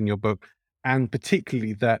interest in your book. And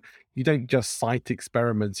particularly that you don't just cite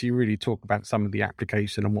experiments, you really talk about some of the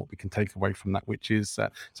application and what we can take away from that, which is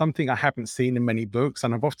something I haven't seen in many books.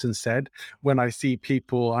 And I've often said when I see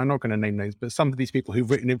people, I'm not going to name names, but some of these people who've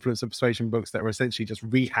written influence and persuasion books that are essentially just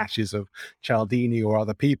rehashes of Cialdini or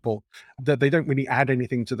other people, that they don't really add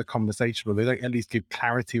anything to the conversation, or they don't at least give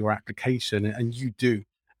clarity or application, and you do.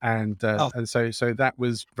 And so that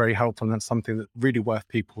was very helpful. And that's something that's really worth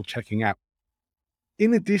people checking out.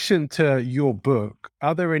 In addition to your book,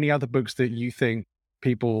 are there any other books that you think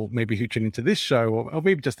people maybe who tune into this show or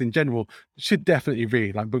maybe just in general should definitely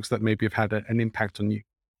read, like books that maybe have had an impact on you?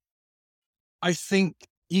 I think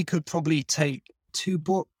you could probably take 2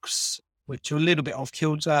 books, which are a little bit off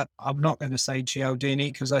kilter. I'm not going to say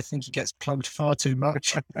Cialdini because I think he gets plugged far too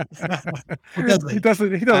much. He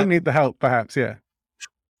doesn't need the help, perhaps. Yeah.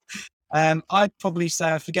 I'd probably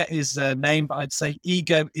say, I forget his name, but I'd say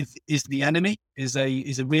Ego is the Enemy is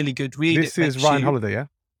a really good read. This is Ryan Holiday, yeah?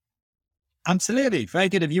 Absolutely. Very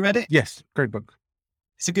good. Have you read it? Yes. Great book.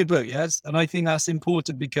 It's a good book, yes. And I think that's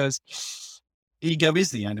important because ego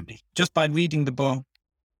is the enemy. Just by reading the book,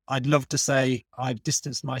 I'd love to say I've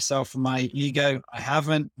distanced myself from my ego. I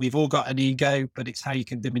haven't. We've all got an ego, but it's how you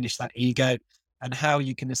can diminish that ego and how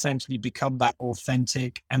you can essentially become that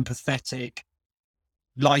authentic, empathetic,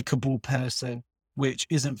 likable person, which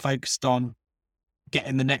isn't focused on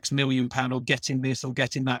getting the next £1 million or getting this or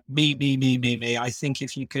getting that. Me. I think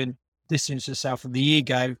if you can distance yourself from the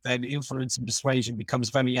ego, then influence and persuasion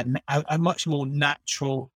becomes a much more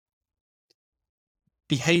natural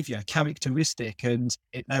behavior, characteristic, and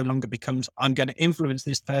it no longer becomes, I'm going to influence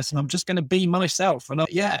this person. I'm just going to be myself.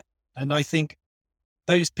 And I think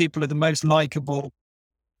those people are the most likable,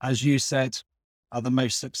 as you said, are the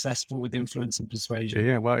most successful with influence and persuasion.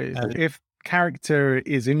 Yeah, well, if character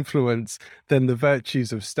is influence, then the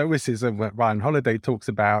virtues of stoicism that Ryan Holiday talks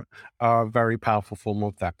about are a very powerful form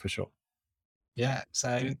of that, for sure. Yeah,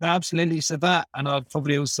 so absolutely. So that, and I'd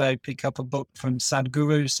probably also pick up a book from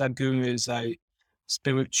Sadhguru. Sadhguru is a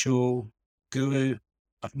spiritual guru,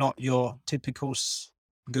 but not your typical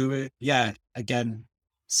guru. Yeah, again,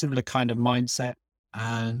 similar kind of mindset,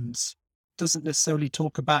 and doesn't necessarily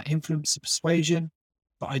talk about influence and persuasion,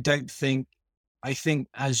 but I think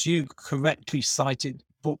as you correctly cited,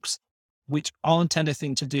 books which aren't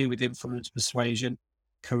anything to do with influence, persuasion,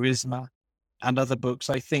 charisma, and other books,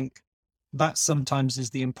 I think that sometimes is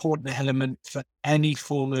the important element for any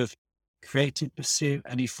form of creative pursuit,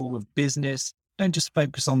 any form of business. Don't just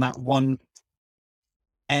focus on that one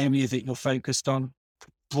area that you're focused on,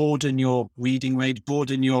 broaden your reading range,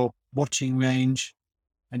 broaden your watching range,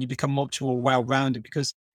 and you become much more well-rounded.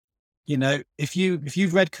 Because, if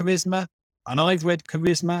you've read Charisma and I've read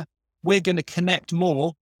Charisma, we're going to connect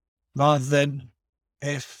more rather than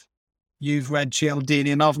if you've read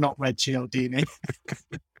Cialdini and I've not read Cialdini.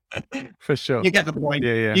 For sure. You get the point.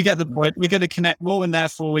 Yeah. You get the point. We're going to connect more, and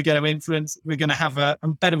therefore we're going to influence. We're going to have a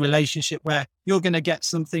better relationship where you're going to get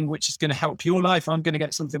something which is going to help your life. I'm going to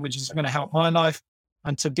get something which is going to help my life.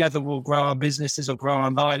 And together we'll grow our businesses or grow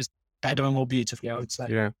our lives better and more beautifully, I would say.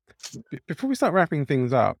 Yeah. Before we start wrapping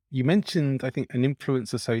things up, you mentioned, I think, an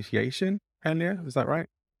influence association earlier. Is that right?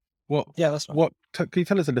 Yeah, that's right. Can you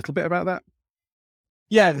tell us a little bit about that?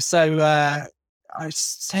 Yeah. So I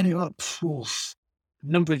set it up a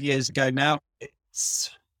number of years ago now.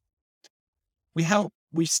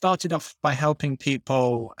 We started off by helping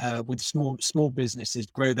people with small businesses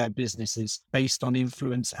grow their businesses based on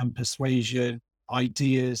influence and persuasion,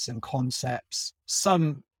 ideas and concepts.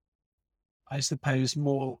 Some, I suppose,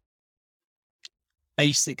 more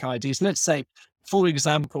basic ideas. Let's say, for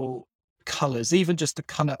example, colors, even just the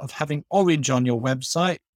color of having orange on your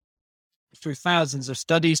website. Through thousands of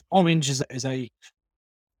studies, orange is a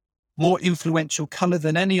more influential color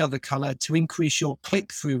than any other color to increase your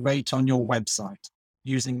click-through rate on your website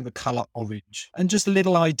using the color orange. And just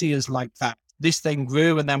little ideas like that. This thing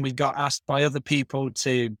grew, and then we got asked by other people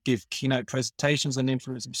to give keynote presentations on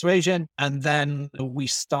influence and persuasion. And then we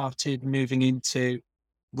started moving into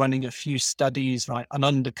running a few studies, like an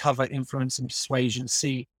undercover influence and persuasion,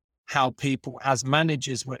 see how people as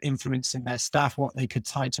managers were influencing their staff, what they could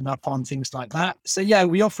tighten up on, things like that. So yeah,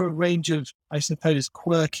 we offer a range of, I suppose,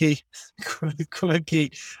 quirky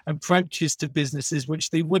approaches to businesses,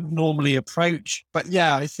 which they wouldn't normally approach. But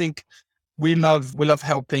yeah, I think we love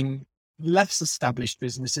helping less established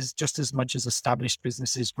businesses just as much as established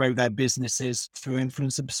businesses grow their businesses through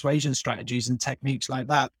influence and persuasion strategies and techniques like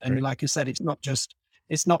that. And Right. like I said, it's not just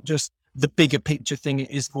the bigger picture thing.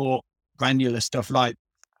 It is more granular stuff like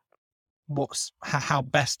how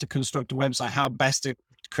best to construct a website, how best to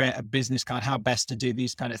create a business card, how best to do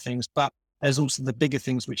these kind of things. But there's also the bigger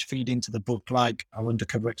things which feed into the book, like our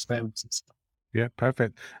undercover experiments and stuff. Yeah,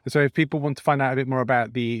 perfect. So if people want to find out a bit more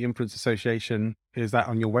about the Influence Association, is that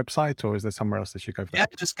on your website or is there somewhere else they should go for Yeah,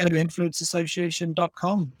 that? just go to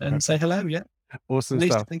influenceassociation.com and Perfect. say hello. Yeah. Awesome At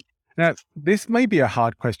least stuff. I think Now, this may be a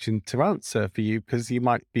hard question to answer for you because you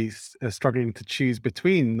might be struggling to choose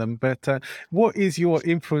between them, but what is your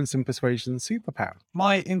influence and persuasion superpower?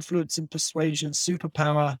 my influence and persuasion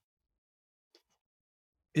superpower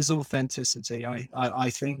is authenticity. I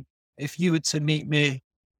think if you were to meet me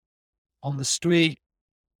on the street,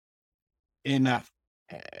 in a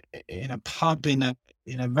pub, in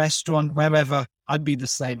a restaurant, wherever, I'd be the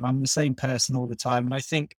same. I'm the same person all the time. And I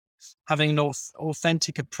think having an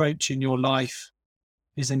authentic approach in your life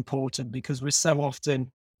is important because we're so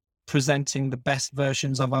often presenting the best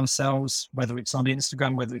versions of ourselves, whether it's on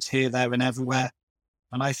Instagram, whether it's here, there, and everywhere.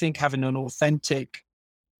 And I think having an authentic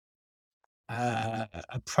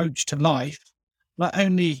approach to life not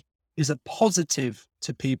only is a positive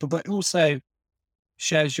to people, but also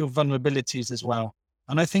shares your vulnerabilities as well.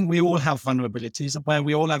 And I think we all have vulnerabilities, and where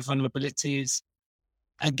we all have vulnerabilities,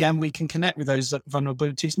 again, we can connect with those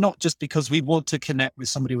vulnerabilities, not just because we want to connect with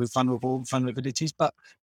somebody with vulnerabilities, but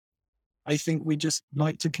I think we just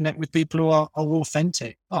like to connect with people who are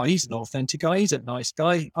authentic. Oh, he's an authentic guy. He's a nice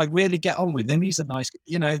guy. I really get on with him. He's a nice,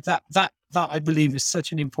 that I believe is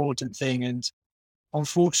such an important thing. And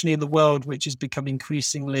unfortunately, in the world, which has become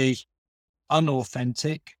increasingly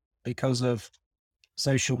unauthentic because of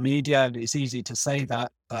social media, and it's easy to say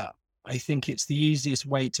that, but I think it's the easiest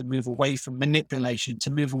way to move away from manipulation,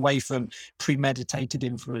 to move away from premeditated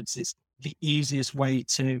influence. It's the easiest way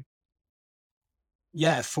to,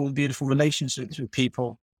 form beautiful relationships with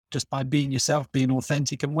people just by being yourself, being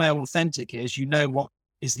authentic. And where authentic is, what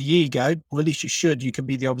is the ego, or at least you should. You can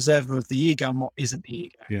be the observer of the ego and what isn't the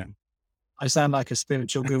ego. Yeah. I sound like a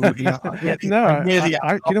spiritual guru here. No, really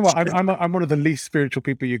you know what? I'm one of the least spiritual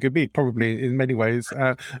people you could meet, probably in many ways.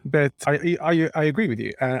 But I agree with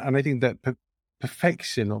you, and I think that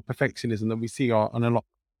perfection or perfectionism that we see on a lot,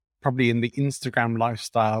 probably in the Instagram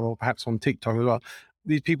lifestyle or perhaps on TikTok as well.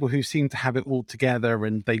 These people who seem to have it all together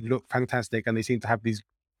and they look fantastic and they seem to have these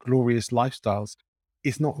glorious lifestyles.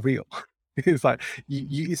 It's not real. It's like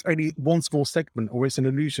it's only one small segment, or it's an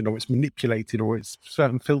illusion, or it's manipulated, or it's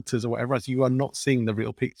certain filters or whatever else. You are not seeing the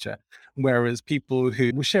real picture. Whereas people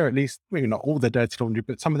who will share at least, maybe not all their dirty laundry,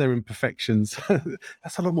 but some of their imperfections,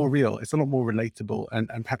 that's a lot more real. It's a lot more relatable. And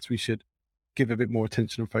perhaps we should give a bit more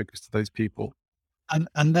attention and focus to those people.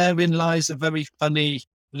 And therein lies a very funny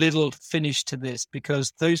little finish to this,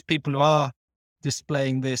 because those people who are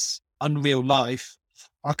displaying this unreal life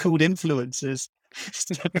are called influencers.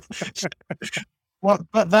 Well,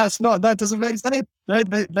 but that doesn't make sense.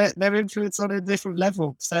 They're influenced on a different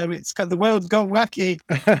level. So it's the world's gone wacky.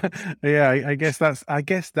 Yeah, I guess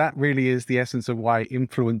that really is the essence of why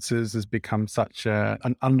influencers has become such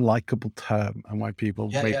an unlikable term, and why people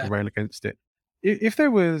rail against it. If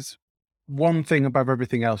there was one thing above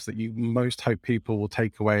everything else that you most hope people will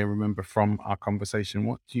take away and remember from our conversation,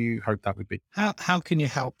 what do you hope that would be? How can you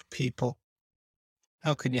help people?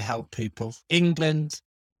 How can you help people? England,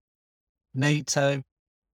 NATO,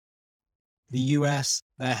 the US,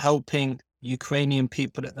 they're helping Ukrainian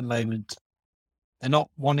people at the moment. They're not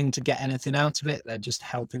wanting to get anything out of it. They're just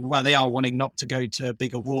helping. Well, they are wanting not to go to a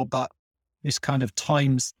bigger war, but this kind of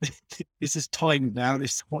times, this is time now.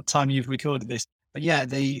 This is what time you've recorded this. But yeah,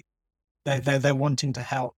 they're wanting to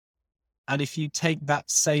help. And if you take that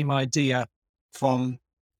same idea from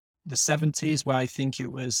the 70s, where I think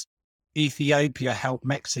it was Ethiopia helped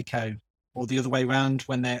Mexico, or the other way around,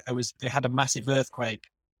 when they had a massive earthquake,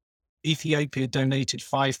 Ethiopia donated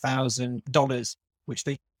 $5,000, which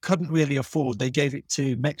they couldn't really afford. They gave it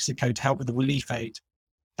to Mexico to help with the relief aid.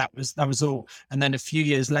 That was all. And then a few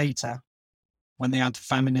years later, when they had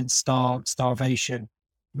famine and starvation,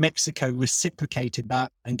 Mexico reciprocated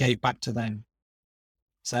that and gave back to them.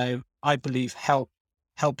 So I believe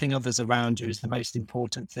helping others around you is the most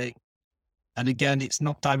important thing. And again, it's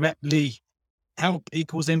not directly help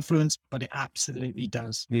equals influence, but it absolutely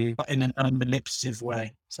does, but in an unmanipulative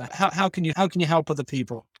way. So how can you help other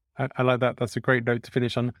people? I like that. That's a great note to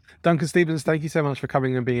finish on. Duncan Stevens, thank you so much for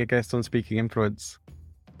coming and being a guest on Speaking Influence.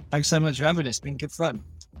 Thanks so much for having us. It's been good fun.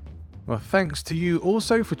 Well, thanks to you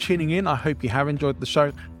also for tuning in. I hope you have enjoyed the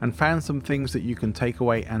show and found some things that you can take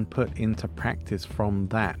away and put into practice from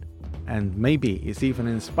that. And maybe it's even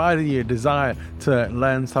inspired your desire to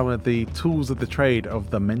learn some of the tools of the trade of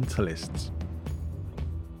the mentalists.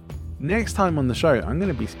 Next time on the show, I'm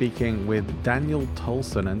going to be speaking with Daniel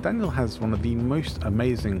Tolson, and Daniel has one of the most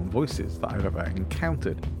amazing voices that I've ever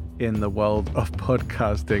encountered in the world of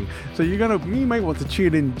podcasting. So you may want to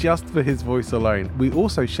tune in just for his voice alone. We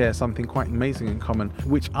also share something quite amazing in common,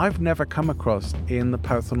 which I've never come across in the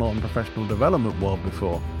personal and professional development world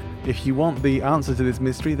before. If you want the answer to this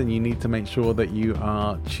mystery, then you need to make sure that you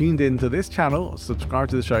are tuned into this channel, subscribe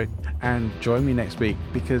to the show, and join me next week,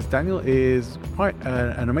 because Daniel is quite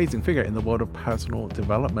an amazing figure in the world of personal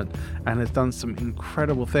development and has done some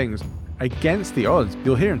incredible things against the odds.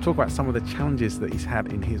 You'll hear him talk about some of the challenges that he's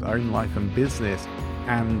had in his own life and business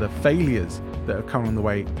and the failures that have come on the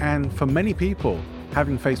way. And for many people,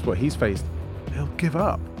 having faced what he's faced, they'll give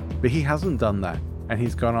up. But he hasn't done that. And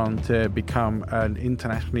he's gone on to become an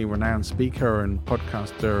internationally renowned speaker and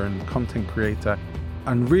podcaster and content creator,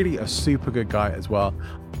 and really a super good guy as well.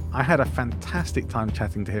 I had a fantastic time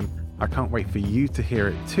chatting to him. I can't wait for you to hear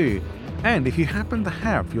it too. And if you happen to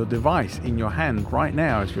have your device in your hand right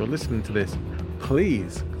now as you're listening to this,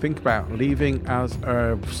 please think about leaving us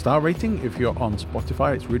a star rating if you're on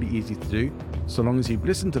Spotify. It's really easy to do. So long as you've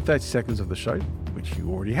listened to 30 seconds of the show, which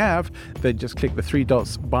you already have, then just click the 3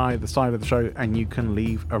 dots by the side of the show and you can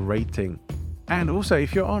leave a rating. And also,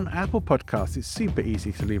 if you're on Apple Podcasts, it's super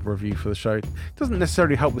easy to leave a review for the show. It doesn't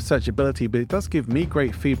necessarily help with searchability, but it does give me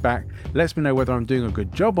great feedback, lets me know whether I'm doing a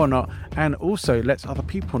good job or not, and also lets other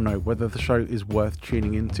people know whether the show is worth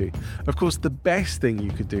tuning into. Of course, the best thing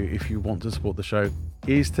you could do if you want to support the show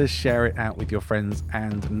is to share it out with your friends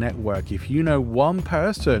and network. If you know one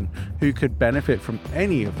person who could benefit from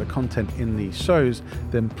any of the content in these shows,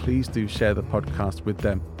 then please do share the podcast with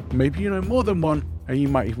them. Maybe you know more than one, and you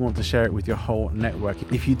might even want to share it with your whole network.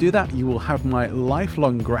 If you do that, you will have my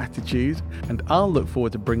lifelong gratitude, and I'll look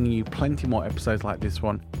forward to bringing you plenty more episodes like this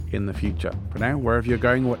one in the future. For now, wherever you're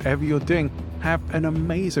going, whatever you're doing, have an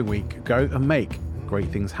amazing week. Go and make great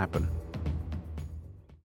things happen.